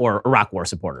Jew or Iraq War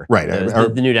supporter. Right.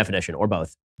 The new definition, or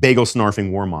both. Bagel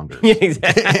snarfing warmonger. Yeah,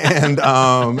 exactly.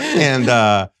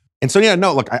 And so, yeah,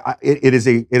 no, look, it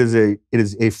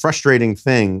is a frustrating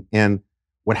thing. And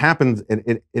what happens,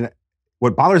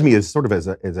 what bothers me is sort of as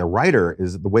a writer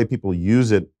is the way people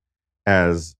use it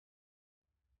as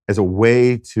a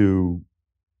way to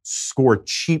score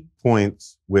cheap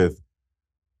points with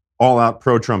all-out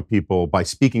pro-Trump people by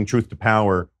speaking truth to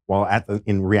power, while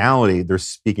in reality they're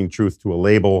speaking truth to a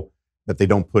label that they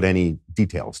don't put any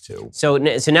details to. So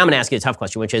now I'm going to ask you a tough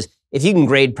question, which is, if you can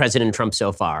grade President Trump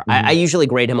so far, I usually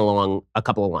grade him along a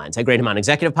couple of lines. I grade him on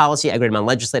executive policy, I grade him on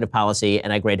legislative policy,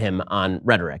 and I grade him on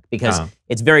rhetoric, because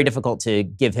it's very difficult to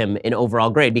give him an overall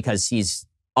grade because he's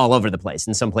all over the place.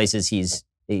 In some places, he's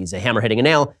a hammer hitting a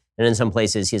nail, and in some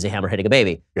places, he's a hammer hitting a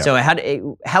baby. Yeah.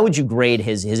 So how would you grade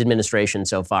his administration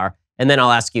so far? And then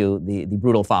I'll ask you the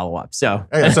brutal follow-up. So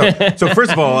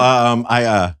first of all,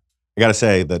 I got to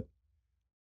say that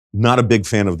not a big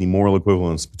fan of the moral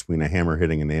equivalence between a hammer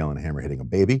hitting a nail and a hammer hitting a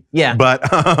baby. Yeah, but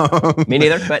me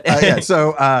neither. But yeah,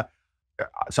 so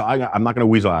I'm not going to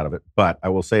weasel out of it. But I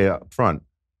will say up front,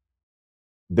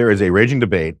 there is a raging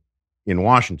debate in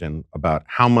Washington about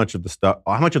how much of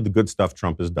the good stuff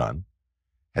Trump has done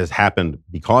has happened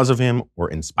because of him or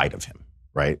in spite of him.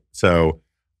 Right. So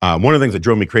one of the things that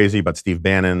drove me crazy about Steve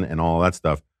Bannon and all that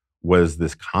stuff was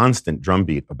this constant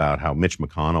drumbeat about how Mitch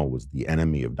McConnell was the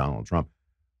enemy of Donald Trump.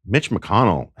 Mitch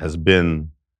McConnell has been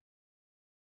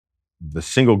the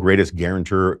single greatest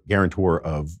guarantor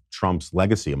of Trump's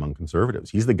legacy among conservatives.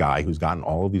 He's the guy who's gotten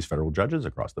all of these federal judges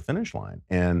across the finish line.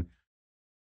 And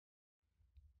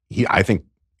I think,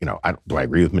 do I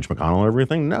agree with Mitch McConnell on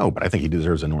everything? No, but I think he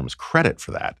deserves enormous credit for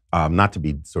that, not to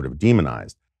be sort of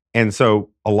demonized. And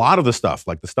so a lot of the stuff,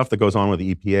 like the stuff that goes on with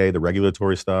the EPA, the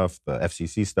regulatory stuff, the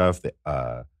FCC stuff,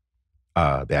 the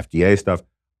FDA stuff,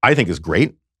 I think is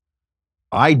great.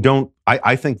 I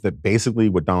think that basically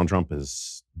what Donald Trump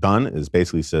has done is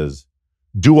basically says,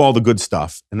 do all the good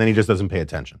stuff, and then he just doesn't pay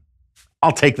attention.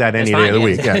 I'll take that any day of the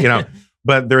week. Yeah,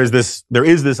 But there is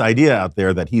this idea out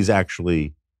there that he's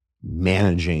actually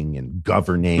managing and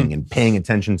governing and paying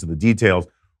attention to the details,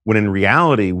 when in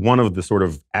reality, one of the sort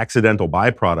of accidental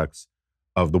byproducts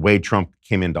of the way Trump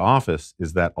came into office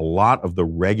is that a lot of the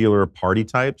regular party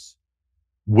types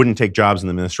wouldn't take jobs in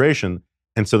the administration.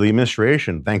 And so the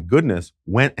administration, thank goodness,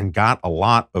 went and got a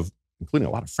lot of, including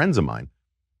a lot of friends of mine,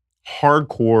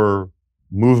 hardcore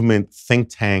movement, think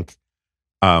tank,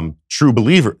 true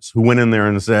believers who went in there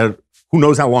and said, who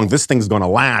knows how long this thing's going to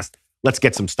last? Let's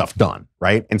get some stuff done,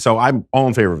 right? And so I'm all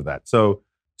in favor of that. So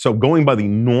going by the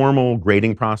normal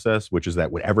grading process, which is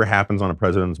that whatever happens on a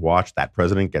president's watch, that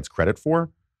president gets credit for.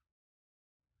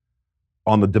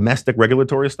 On the domestic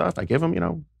regulatory stuff, I give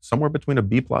him, somewhere between a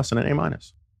B+ and an A-.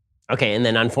 Okay, and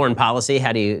then on foreign policy,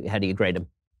 how do you grade him?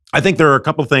 I think there are a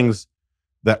couple of things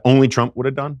that only Trump would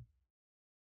have done.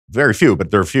 Very few, but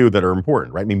there are a few that are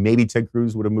important, right? I mean, maybe Ted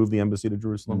Cruz would have moved the embassy to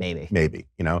Jerusalem. Maybe,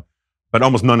 but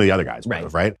almost none of the other guys would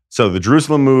have, right? So the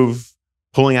Jerusalem move,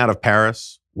 pulling out of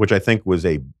Paris, which I think was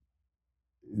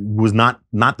not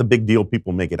the big deal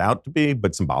people make it out to be,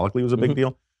 but symbolically was a big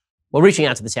deal. Well, reaching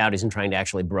out to the Saudis and trying to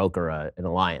actually broker an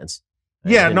alliance.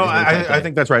 Yeah, I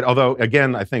think that's right. Although,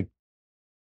 again, I think,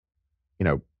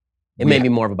 it may be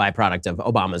more of a byproduct of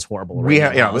Obama's horrible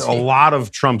policy. A lot of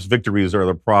Trump's victories are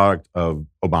the product of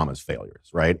Obama's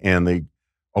failures, right? And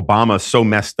Obama so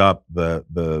messed up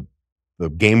the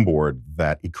game board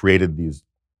that he created these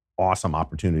awesome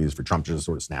opportunities for Trump to just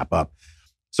sort of snap up.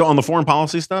 So on the foreign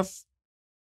policy stuff,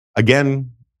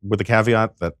 again, with the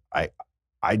caveat that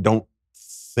I don't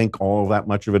think all that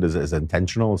much of it is as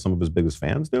intentional as some of his biggest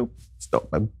fans do. Still,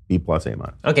 a B+,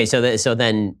 A-. Okay, so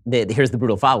then here's the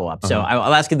brutal follow-up. So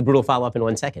I'll ask you the brutal follow-up in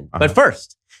 1 second. But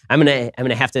first, I'm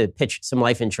gonna have to pitch some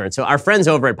life insurance. So our friends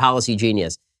over at Policy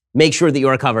Genius make sure that you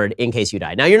are covered in case you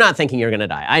die. Now, you're not thinking you're gonna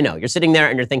die. I know. You're sitting there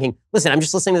and you're thinking, listen, I'm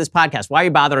just listening to this podcast. Why are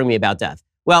you bothering me about death?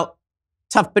 Well,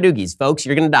 tough badoogies, folks.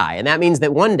 You're gonna die. And that means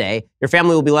that one day, your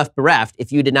family will be left bereft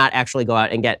if you did not actually go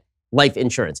out and get life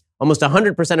insurance. Almost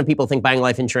 100% of people think buying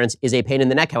life insurance is a pain in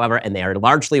the neck, however, and they are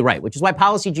largely right, which is why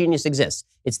Policy Genius exists.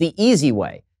 It's the easy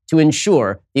way to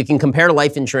ensure you can compare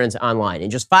life insurance online. In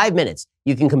just 5 minutes,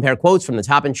 you can compare quotes from the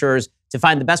top insurers to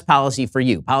find the best policy for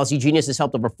you. Policy Genius has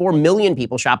helped over 4 million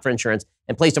people shop for insurance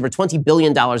and placed over $20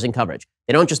 billion in coverage.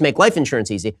 They don't just make life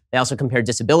insurance easy, they also compare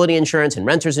disability insurance and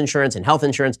renter's insurance and health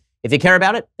insurance. If you care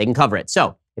about it, they can cover it.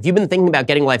 So, if you've been thinking about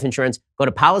getting life insurance, go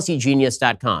to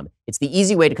policygenius.com. It's the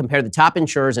easy way to compare the top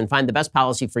insurers and find the best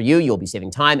policy for you. You'll be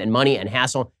saving time and money and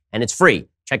hassle, and it's free.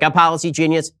 Check out Policy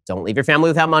Genius. Don't leave your family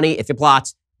without money. If you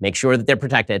plot, make sure that they're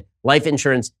protected. Life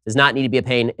insurance does not need to be a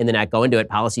pain in the neck. Go and do it,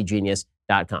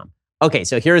 policygenius.com. Okay,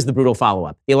 so here is the brutal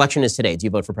follow-up. The election is today. Do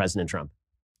you vote for President Trump?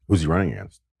 Who's he running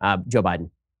against? Joe Biden.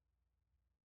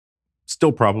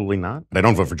 Still probably not. But I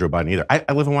don't vote for Joe Biden either.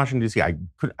 I live in Washington, D.C. I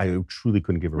truly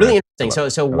couldn't give a really rat's interesting.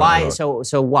 So why?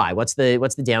 So why? What's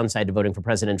the downside to voting for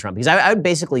President Trump? Because I would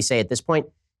basically say at this point,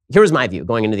 here was my view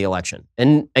going into the election.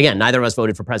 And again, neither of us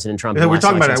voted for President Trump. We're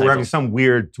talking about we're having some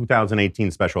weird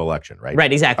 2018 special election, right?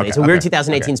 Right, exactly. It's a weird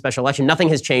 2018 special election. Nothing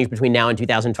has changed between now and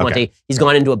 2020. Okay. He's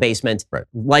gone into a basement. Right.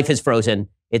 Life has frozen.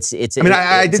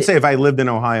 I did say if I lived in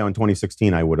Ohio in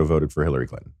 2016, I would have voted for Hillary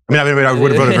Clinton. I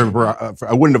would have voted for.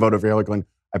 I wouldn't have voted for Hillary Clinton.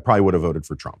 I probably would have voted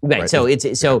for Trump. Right. So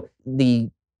the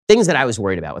things that I was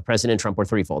worried about with President Trump were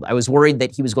threefold. I was worried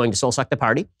that he was going to soul suck the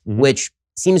party, which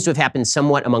seems to have happened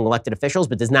somewhat among elected officials,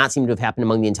 but does not seem to have happened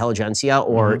among the intelligentsia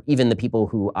or even the people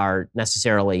who are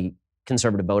necessarily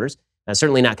conservative voters.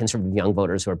 Certainly not conservative young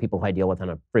voters who are people who I deal with on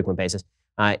a frequent basis.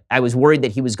 I was worried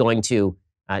that he was going to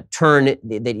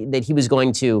that he was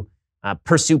going to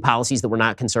pursue policies that were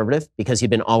not conservative because he'd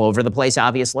been all over the place,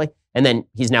 obviously. And then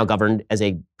he's now governed as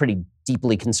a pretty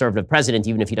deeply conservative president,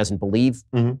 even if he doesn't believe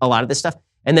a lot of this stuff.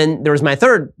 And then there was my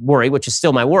third worry, which is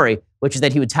still my worry, which is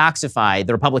that he would toxify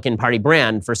the Republican Party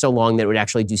brand for so long that it would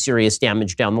actually do serious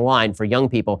damage down the line for young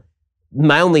people.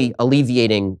 My only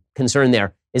alleviating concern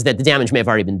there is that the damage may have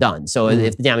already been done. So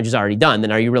if the damage is already done,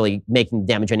 then are you really making the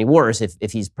damage any worse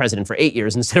if he's president for 8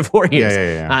 years instead of 4 years?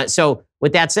 Yeah. So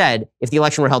with that said, if the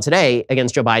election were held today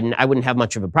against Joe Biden, I wouldn't have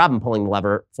much of a problem pulling the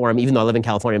lever for him, even though I live in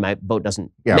California, my vote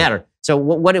doesn't matter. So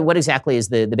what exactly is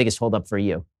the biggest holdup for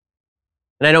you?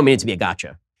 And I don't mean it to be a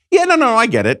gotcha. Yeah, no, I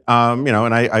get it. And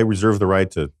I reserve the right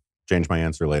to change my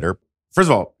answer later. First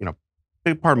of all,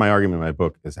 big part of my argument in my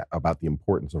book is about the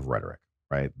importance of rhetoric,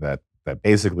 right? That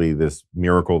basically this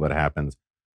miracle that happens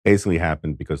basically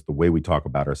happened because the way we talk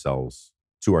about ourselves,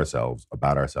 to ourselves,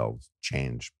 about ourselves,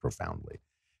 changed profoundly.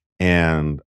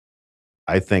 And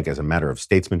I think as a matter of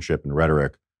statesmanship and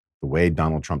rhetoric, the way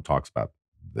Donald Trump talks about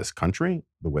this country,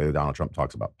 the way Donald Trump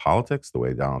talks about politics, the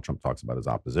way Donald Trump talks about his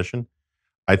opposition,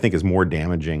 I think is more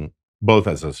damaging, both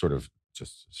as a sort of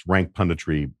just rank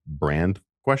punditry brand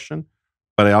question,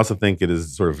 but I also think it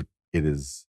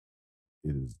is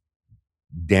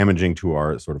damaging to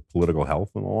our sort of political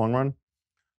health in the long run.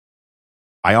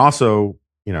 I also,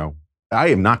 I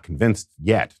am not convinced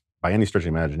yet, by any stretch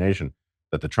of the imagination,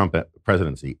 that the Trump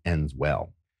presidency ends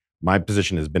well. My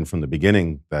position has been from the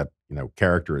beginning that,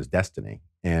 character is destiny.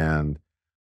 And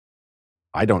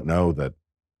I don't know that,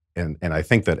 and I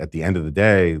think that at the end of the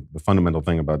day, the fundamental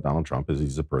thing about Donald Trump is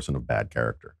he's a person of bad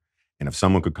character. And if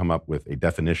someone could come up with a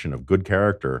definition of good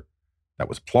character that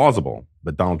was plausible,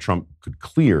 that Donald Trump could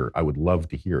clear, I would love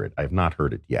to hear it. I have not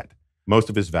heard it yet. Most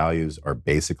of his values are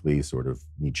basically sort of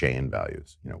Nietzschean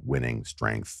values, winning,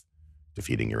 strength,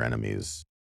 defeating your enemies,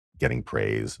 getting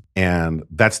praise. And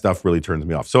that stuff really turns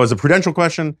me off. So as a prudential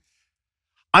question,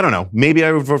 I don't know. Maybe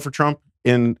I would vote for Trump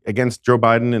against Joe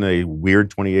Biden in a weird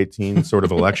 2018 sort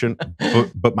of election.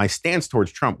 But my stance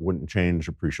towards Trump wouldn't change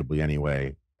appreciably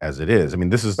anyway as it is. I mean,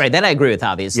 this is... Right, that I agree with,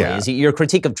 obviously. Yeah. Is your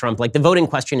critique of Trump, like the voting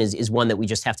question is one that we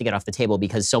just have to get off the table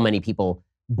because so many people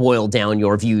boil down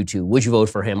your view to would you vote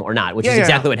for him or not, which is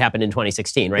exactly what happened in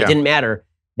 2016, right? Yeah. It didn't matter.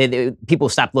 People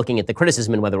stopped looking at the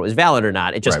criticism and whether it was valid or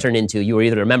not. It just turned into you were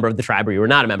either a member of the tribe or you were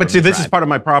not a member of the tribe. But see, this is part of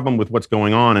my problem with what's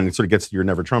going on, and it sort of gets to your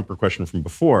never Trumper question from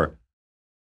before.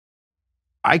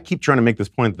 I keep trying to make this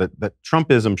point that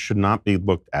Trumpism should not be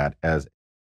looked at as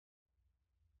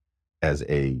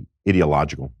a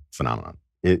ideological phenomenon.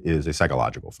 It is a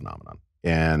psychological phenomenon.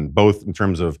 And both in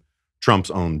terms of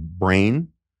Trump's own brain,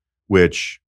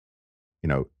 which,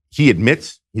 he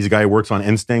admits he's a guy who works on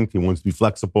instinct. He wants to be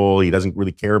flexible. He doesn't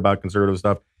really care about conservative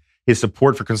stuff. His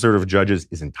support for conservative judges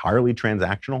is entirely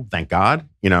transactional. Thank God.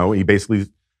 He basically,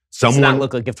 someone... Does not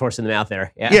look like a gift horse in the mouth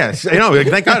there. Yeah. Yes.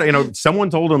 Thank God. Someone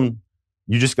told him,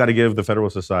 you just got to give the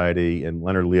Federalist Society and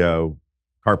Leonard Leo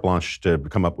carte blanche to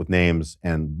come up with names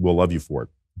and we'll love you for it.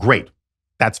 Great.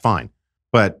 That's fine.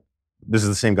 But this is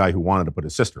the same guy who wanted to put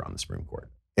his sister on the Supreme Court.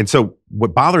 And so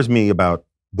what bothers me about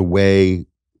the way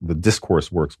the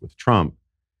discourse works with Trump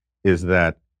is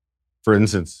that, for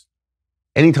instance,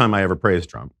 anytime I ever praise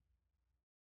Trump,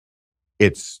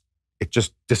 it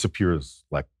just disappears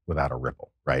like without a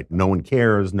ripple, right? No one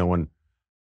cares. No one,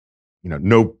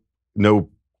 no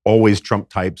always Trump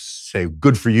types say,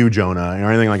 good for you, Jonah,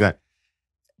 or anything like that.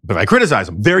 But if I criticize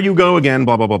him, there you go again,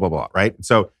 blah, blah, blah, blah, blah, right?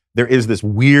 So there is this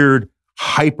weird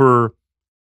hyper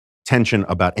tension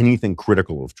about anything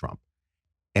critical of Trump.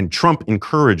 And Trump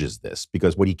encourages this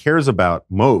because what he cares about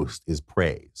most is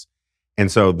praise.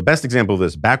 And so the best example of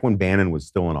this, back when Bannon was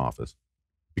still in office,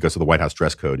 because of the White House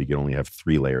dress code, you could only have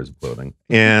 3 layers of clothing.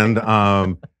 And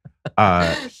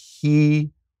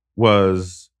he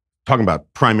was talking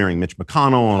about primarying Mitch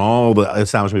McConnell and all the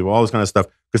establishment people, all this kind of stuff,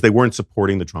 because they weren't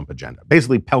supporting the Trump agenda.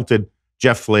 Basically pelted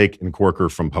Jeff Flake and Corker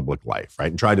from public life,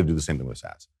 right? And tried to do the same thing with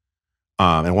Sass.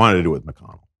 And wanted to do it with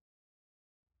McConnell.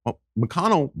 Well,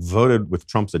 McConnell voted with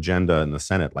Trump's agenda in the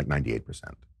Senate like 98%.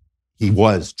 He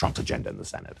was Trump's agenda in the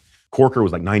Senate. Corker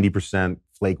was like 90%.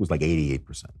 Flake was like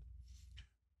 88%.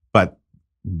 But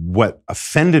what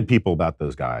offended people about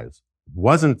those guys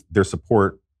wasn't their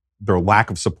support, their lack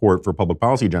of support for public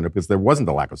policy agenda, because there wasn't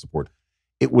a lack of support.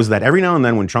 It was that every now and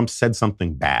then when Trump said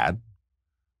something bad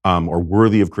or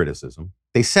worthy of criticism,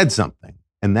 they said something.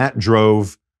 And that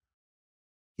drove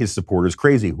his supporters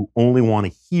crazy, who only want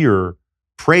to hear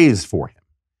praise for him.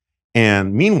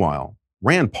 And meanwhile,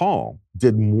 Rand Paul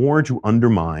did more to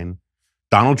undermine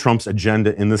Donald Trump's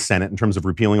agenda in the Senate in terms of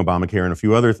repealing Obamacare and a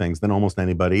few other things than almost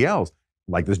anybody else,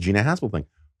 like this Gina Haspel thing.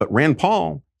 But Rand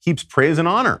Paul keeps praise and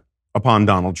honor upon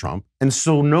Donald Trump, and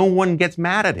so no one gets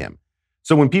mad at him.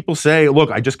 So when people say, look,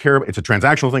 I just care, it's a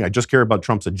transactional thing, I just care about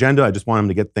Trump's agenda, I just want him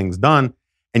to get things done,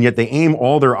 and yet they aim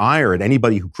all their ire at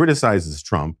anybody who criticizes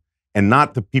Trump and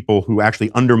not the people who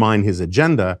actually undermine his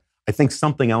agenda, I think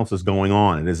something else is going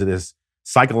on. It is this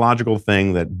psychological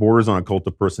thing that borders on a cult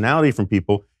of personality from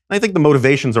people. And I think the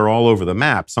motivations are all over the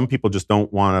map. Some people just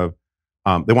don't want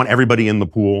to, they want everybody in the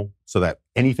pool so that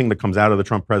anything that comes out of the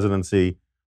Trump presidency,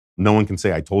 no one can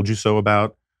say, I told you so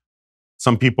about.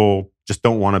 Some people just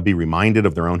don't want to be reminded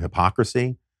of their own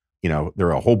hypocrisy. You know, there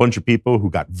are a whole bunch of people who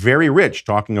got very rich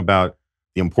talking about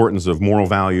the importance of moral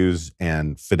values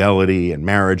and fidelity and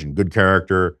marriage and good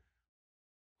character,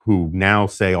 who now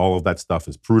say all of that stuff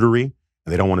is prudery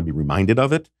and they don't want to be reminded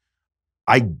of it.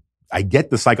 I get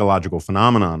the psychological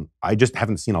phenomenon. I just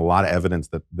haven't seen a lot of evidence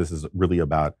that this is really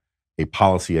about a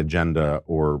policy agenda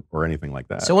or anything like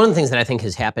that. So one of the things that I think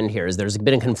has happened here is there's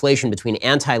been a conflation between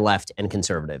anti-left and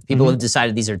conservative. People have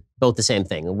decided these are both the same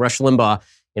thing. Rush Limbaugh,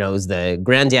 is the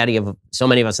granddaddy of so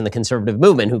many of us in the conservative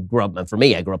movement who grew up, for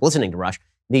me, I grew up listening to Rush.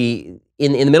 In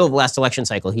the middle of the last election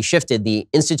cycle, he shifted the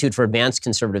Institute for Advanced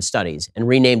Conservative Studies and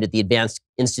renamed it the Advanced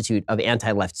Institute of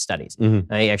Anti-Left Studies.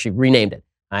 He actually renamed it.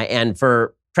 And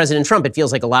for President Trump, it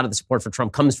feels like a lot of the support for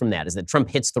Trump comes from that, is that Trump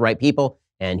hits the right people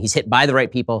and he's hit by the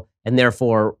right people, and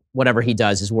therefore whatever he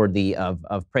does is worthy of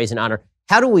praise and honor.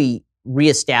 How do we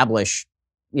reestablish,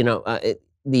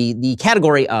 the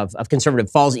category of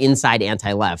conservative falls inside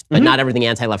anti-left, but not everything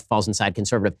anti-left falls inside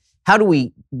conservative. How do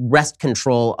we wrest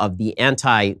control of the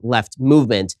anti-left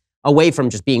movement away from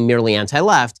just being merely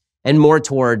anti-left and more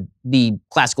toward the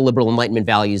classical liberal Enlightenment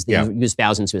values that you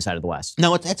espouse in Suicide of the West?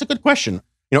 No, that's a good question.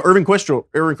 Irving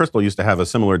Kristol used to have a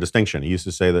similar distinction. He used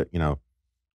to say that,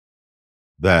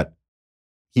 that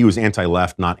he was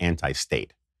anti-left, not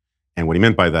anti-state. And what he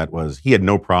meant by that was he had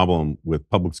no problem with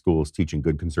public schools teaching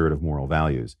good conservative moral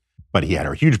values, but he had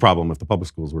a huge problem if the public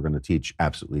schools were going to teach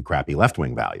absolutely crappy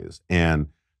left-wing values. And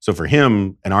so for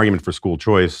him, an argument for school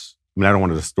choice, I don't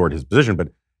want to distort his position, but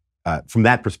from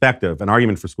that perspective, an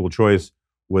argument for school choice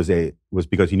was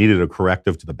because you needed a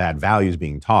corrective to the bad values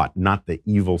being taught, not the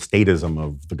evil statism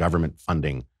of the government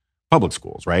funding public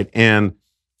schools, right? And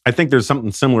I think there's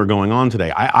something similar going on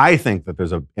today. I think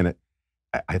that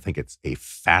I think it's a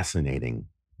fascinating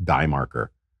die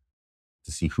marker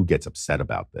to see who gets upset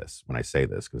about this when I say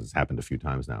this, because it's happened a few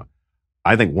times now.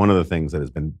 I think one of the things that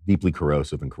has been deeply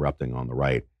corrosive and corrupting on the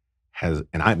right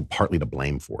and I'm partly to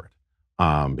blame for it,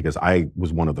 because I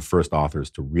was one of the first authors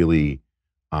to really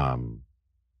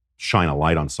shine a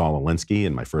light on Saul Alinsky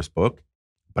in my first book.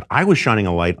 But I was shining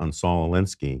a light on Saul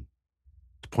Alinsky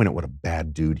to point out what a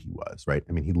bad dude he was, right?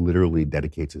 He literally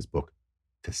dedicates his book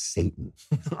to Satan.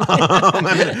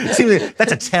 It seems like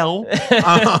that's a tell.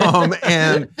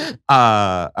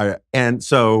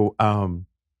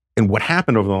 And what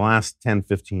happened over the last 10,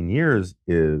 15 years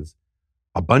is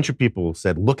a bunch of people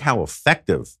said, look how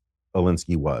effective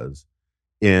Alinsky was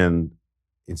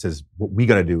it says, what we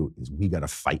got to do is we got to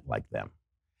fight like them.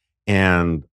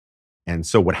 And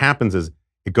so what happens is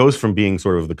it goes from being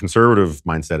sort of the conservative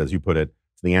mindset, as you put it,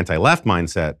 to the anti-left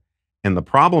mindset. And the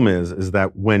problem is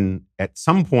that when at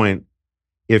some point,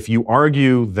 if you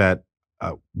argue that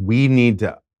we need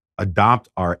to adopt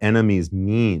our enemy's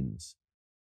means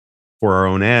for our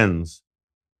own ends,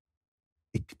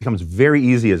 it becomes very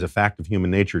easy as a fact of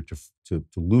human nature to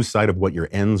lose sight of what your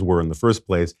ends were in the first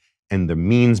place, and the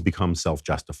means become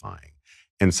self-justifying.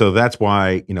 And so that's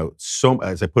why,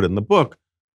 as I put it in the book,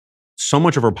 so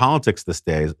much of our politics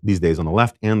these days on the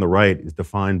left and the right is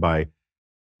defined by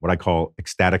what I call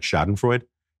ecstatic schadenfreude.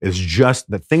 Is just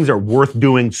that things are worth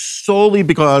doing solely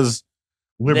because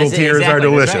liberal tears are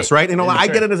delicious, right? I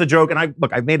get it as a joke, and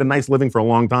I've made a nice living for a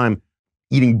long time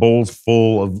eating bowls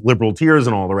full of liberal tears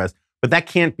and all the rest, but that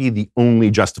can't be the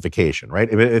only justification, right?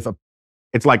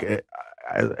 It's like,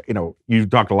 you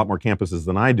talked a lot more campuses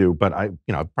than I do, but I've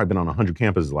probably been on 100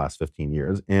 campuses the last 15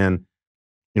 years. And,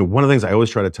 one of the things I always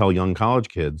try to tell young college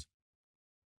kids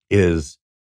is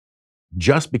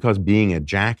just because being a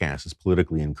jackass is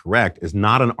politically incorrect is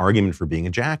not an argument for being a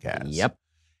jackass. Yep.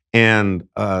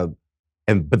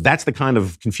 But that's the kind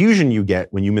of confusion you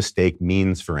get when you mistake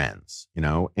means for ends,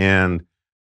 and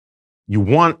you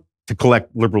want to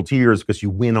collect liberal tears because you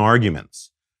win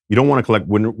arguments. You don't want to collect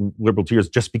liberal tears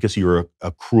just because you're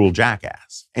a cruel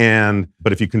jackass.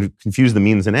 But if you can confuse the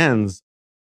means and ends,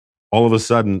 all of a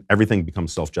sudden everything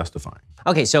becomes self-justifying.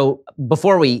 Okay, so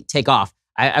before we take off,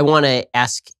 I want to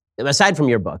ask, aside from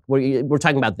your book, we're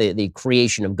talking about the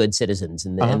creation of good citizens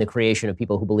and the creation of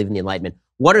people who believe in the Enlightenment.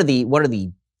 What are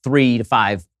the 3 to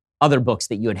 5 other books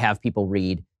that you would have people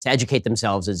read to educate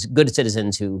themselves as good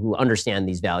citizens who understand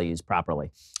these values properly?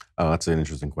 Oh, that's an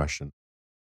interesting question.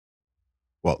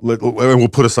 Well, we'll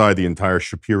put aside the entire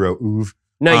Shapiro oeuvre.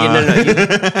 No,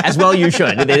 as well you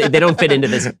should. They don't fit into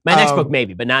this. My next book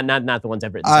maybe, but not the ones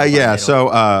I've written.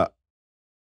 So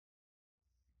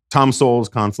Tom Sowell's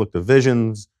Conflict of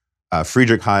Visions,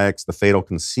 Friedrich Hayek's The Fatal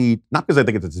Conceit. Not because I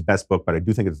think it's his best book, but I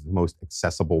do think it's the most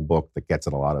accessible book that gets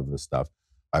at a lot of this stuff.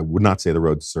 I would not say The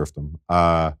Road to Serfdom.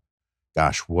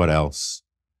 What else?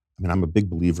 I mean, I'm a big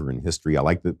believer in history. I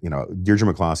like that,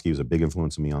 Deirdre McCloskey was a big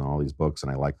influence on me on all these books,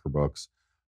 and I like her books.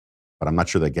 But I'm not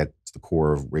sure they get to the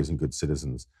core of raising good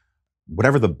citizens.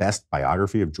 Whatever the best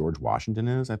biography of George Washington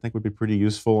is, I think would be pretty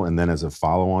useful. And then as a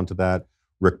follow-on to that,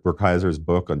 Rick Brookhiser's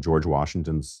book on George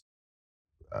Washington's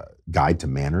Guide to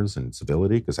Manners and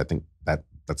Civility, because I think that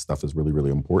stuff is really, really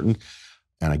important.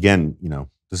 And again,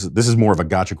 this is more of a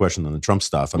gotcha question than the Trump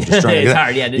stuff. I'm just trying to. It's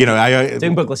hard, yeah.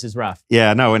 Doing book lists is rough.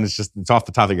 Yeah, no, and it's off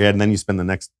the top of your head, and then you spend the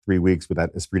next 3 weeks with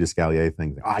that Esprit d'Escalier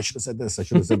thing. Oh, I should have said this. I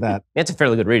should have said that. It's a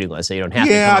fairly good reading list, so you don't have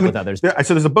to come up with others.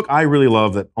 So there's a book I really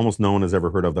love that almost no one has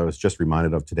ever heard of that I was just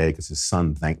reminded of today because his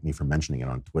son thanked me for mentioning it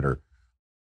on Twitter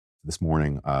this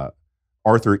morning.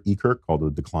 Arthur Ekirk, called The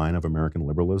Decline of American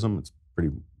Liberalism. It's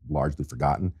pretty largely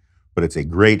forgotten, but it's a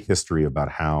great history about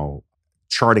how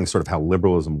charting sort of how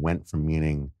liberalism went from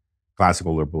meaning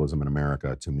classical liberalism in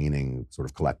America to meaning sort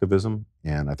of collectivism.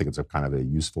 And I think it's a kind of a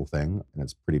useful thing, and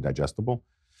it's pretty digestible.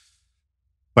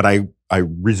 But I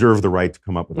reserve the right to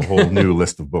come up with a whole new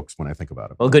list of books when I think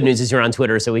about it. Well, good news is you're on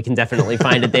Twitter, so we can definitely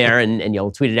find it there, and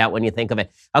you'll tweet it out when you think of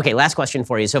it. Okay, last question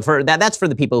for you. So for that's for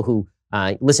the people who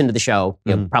listen to the show,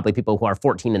 probably people who are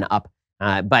 14 and up.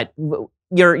 But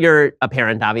you're a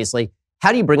parent, obviously.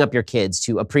 How do you bring up your kids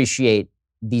to appreciate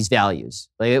these values?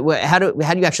 Like, how do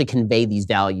you actually convey these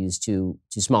values to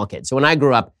small kids? So when I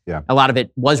grew up, a lot of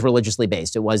it was religiously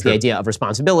based. It was the idea of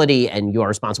responsibility, and you are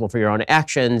responsible for your own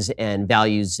actions, and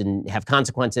values and have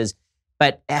consequences.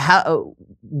 But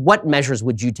what measures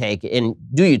would you take, and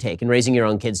do you take, in raising your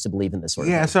own kids to believe in this sort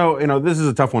of thing? So this is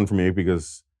a tough one for me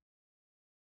because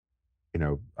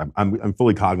I'm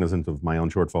fully cognizant of my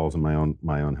own shortfalls and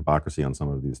my own hypocrisy on some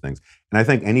of these things. And I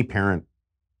think any parent.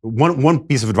 One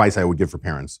piece of advice I would give for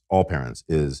parents, all parents,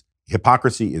 is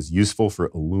hypocrisy is useful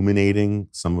for illuminating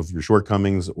some of your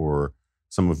shortcomings or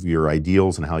some of your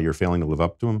ideals and how you're failing to live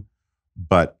up to them.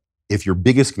 But if your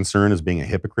biggest concern is being a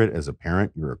hypocrite as a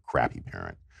parent, you're a crappy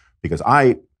parent. Because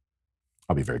I'll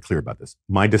be very clear about this.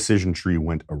 My decision tree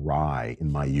went awry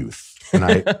in my youth. And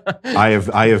I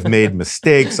have made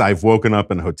mistakes. I've woken up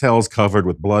in hotels covered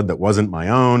with blood that wasn't my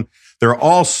own. There are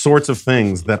all sorts of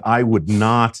things that I would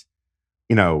not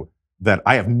that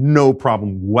I have no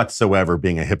problem whatsoever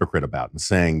being a hypocrite about and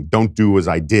saying, don't do as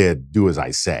I did, do as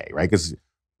I say, right? Because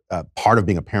part of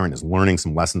being a parent is learning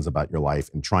some lessons about your life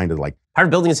and trying to Part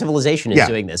of building a civilization is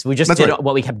doing this. We just did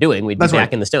what we kept doing. We'd be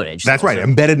back in the Stone Age. That's right.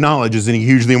 Embedded knowledge is a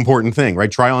hugely important thing, right?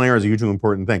 Trial and error is a hugely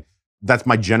important thing. That's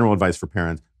my general advice for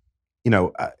parents.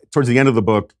 Towards the end of the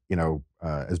book,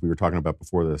 as we were talking about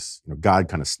before this, God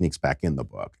kind of sneaks back in the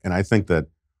book. And I think that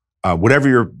whatever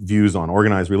your views on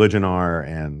organized religion are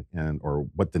or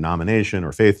what denomination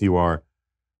or faith you are,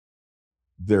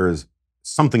 there is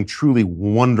something truly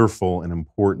wonderful and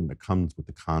important that comes with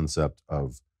the concept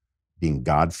of being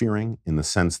God-fearing, in the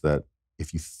sense that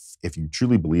if you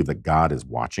truly believe that God is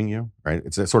watching you, right?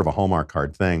 It's a sort of a Hallmark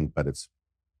card thing, but it's,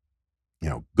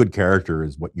 good character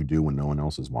is what you do when no one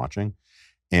else is watching.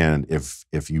 And if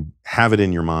you have it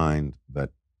in your mind that,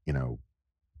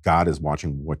 God is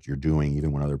watching what you're doing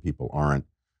even when other people aren't,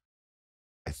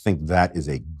 I think that is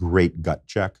a great gut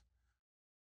check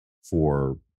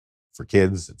for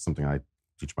kids. It's something I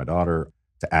teach my daughter,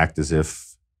 to act as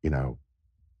if,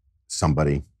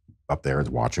 somebody up there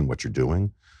is watching what you're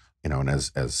doing, and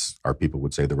as our people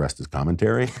would say, the rest is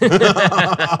commentary.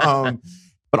 But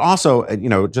also,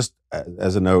 just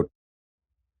as a note,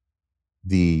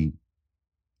 the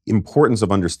importance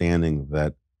of understanding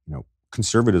that,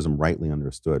 conservatism rightly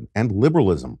understood and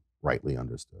liberalism rightly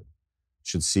understood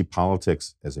should see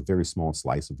politics as a very small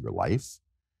slice of your life.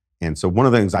 And so one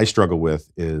of the things I struggle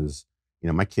with is,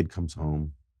 my kid comes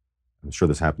home. I'm sure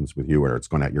this happens with you, or it's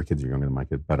going out. Your kids are younger than my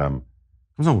kid, but comes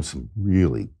home with some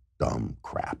really dumb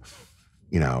crap,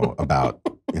 about,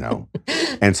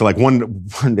 And so like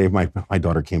one day, my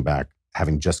daughter came back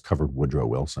having just covered Woodrow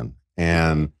Wilson,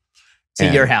 and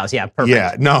to your house, yeah, perfect.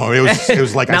 Yeah, no, it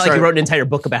was like not like you wrote an entire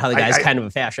book about how the guy's kind of a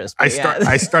fascist.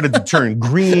 I started to turn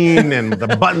green, and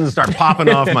the buttons start popping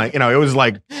off my. It was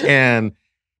like, and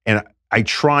I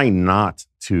try not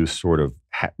to sort of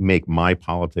make my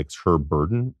politics her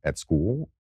burden at school,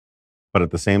 but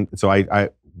at the same, so I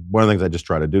one of the things I just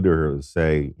try to do to her is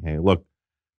say, hey, look,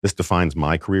 this defines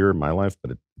my career, my life,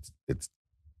 but it's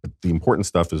the important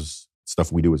stuff is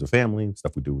stuff we do as a family,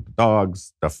 stuff we do with the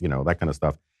dogs, stuff, that kind of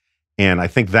stuff. And I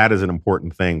think that is an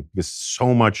important thing because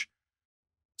so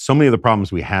many of the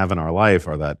problems we have in our life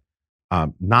are that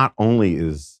not only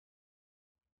is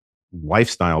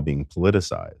lifestyle being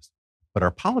politicized, but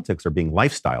our politics are being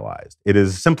lifestyleized. It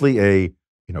is simply it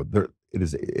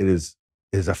is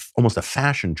almost a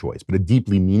fashion choice, but a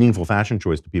deeply meaningful fashion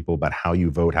choice to people about how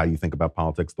you vote, how you think about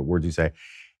politics, the words you say.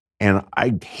 And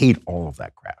I hate all of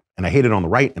that crap. And I hate it on the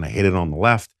right and I hate it on the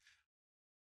left.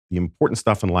 The important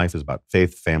stuff in life is about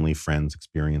faith, family, friends,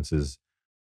 experiences.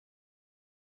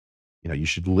 You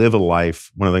should live a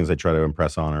life. One of the things I try to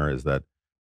impress on her is that,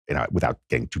 without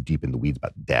getting too deep in the weeds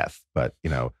about death, but,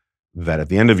 that at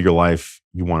the end of your life,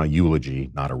 you want a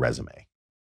eulogy, not a resume.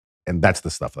 And that's the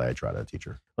stuff that I try to teach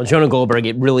her. Well, Jonah Goldberg,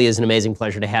 it really is an amazing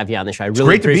pleasure to have you on the show. I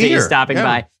really appreciate you stopping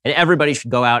by. And everybody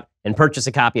should go out and purchase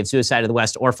a copy of Suicide of the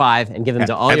West or 5 and give them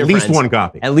to all your friends. At least one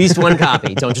copy. At least one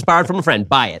copy. Don't just borrow it from a friend.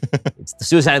 Buy it. It's The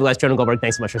Suicide of the West. Jonah Goldberg,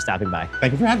 thanks so much for stopping by.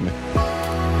 Thank you for having me.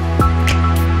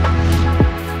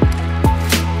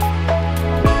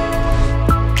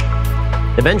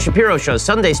 The Ben Shapiro Show's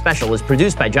Sunday special is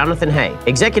produced by Jonathan Hay,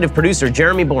 executive producer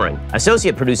Jeremy Boring,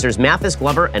 associate producers Mathis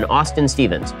Glover and Austin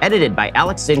Stevens, edited by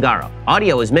Alex Zingaro.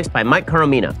 Audio is mixed by Mike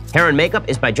Coromina. Hair and makeup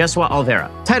is by Jesua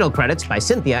Alvera. Title credits by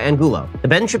Cynthia Angulo. The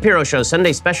Ben Shapiro Show's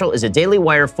Sunday special is a Daily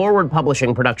Wire Forward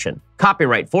Publishing production.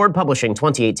 Copyright Forward Publishing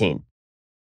 2018.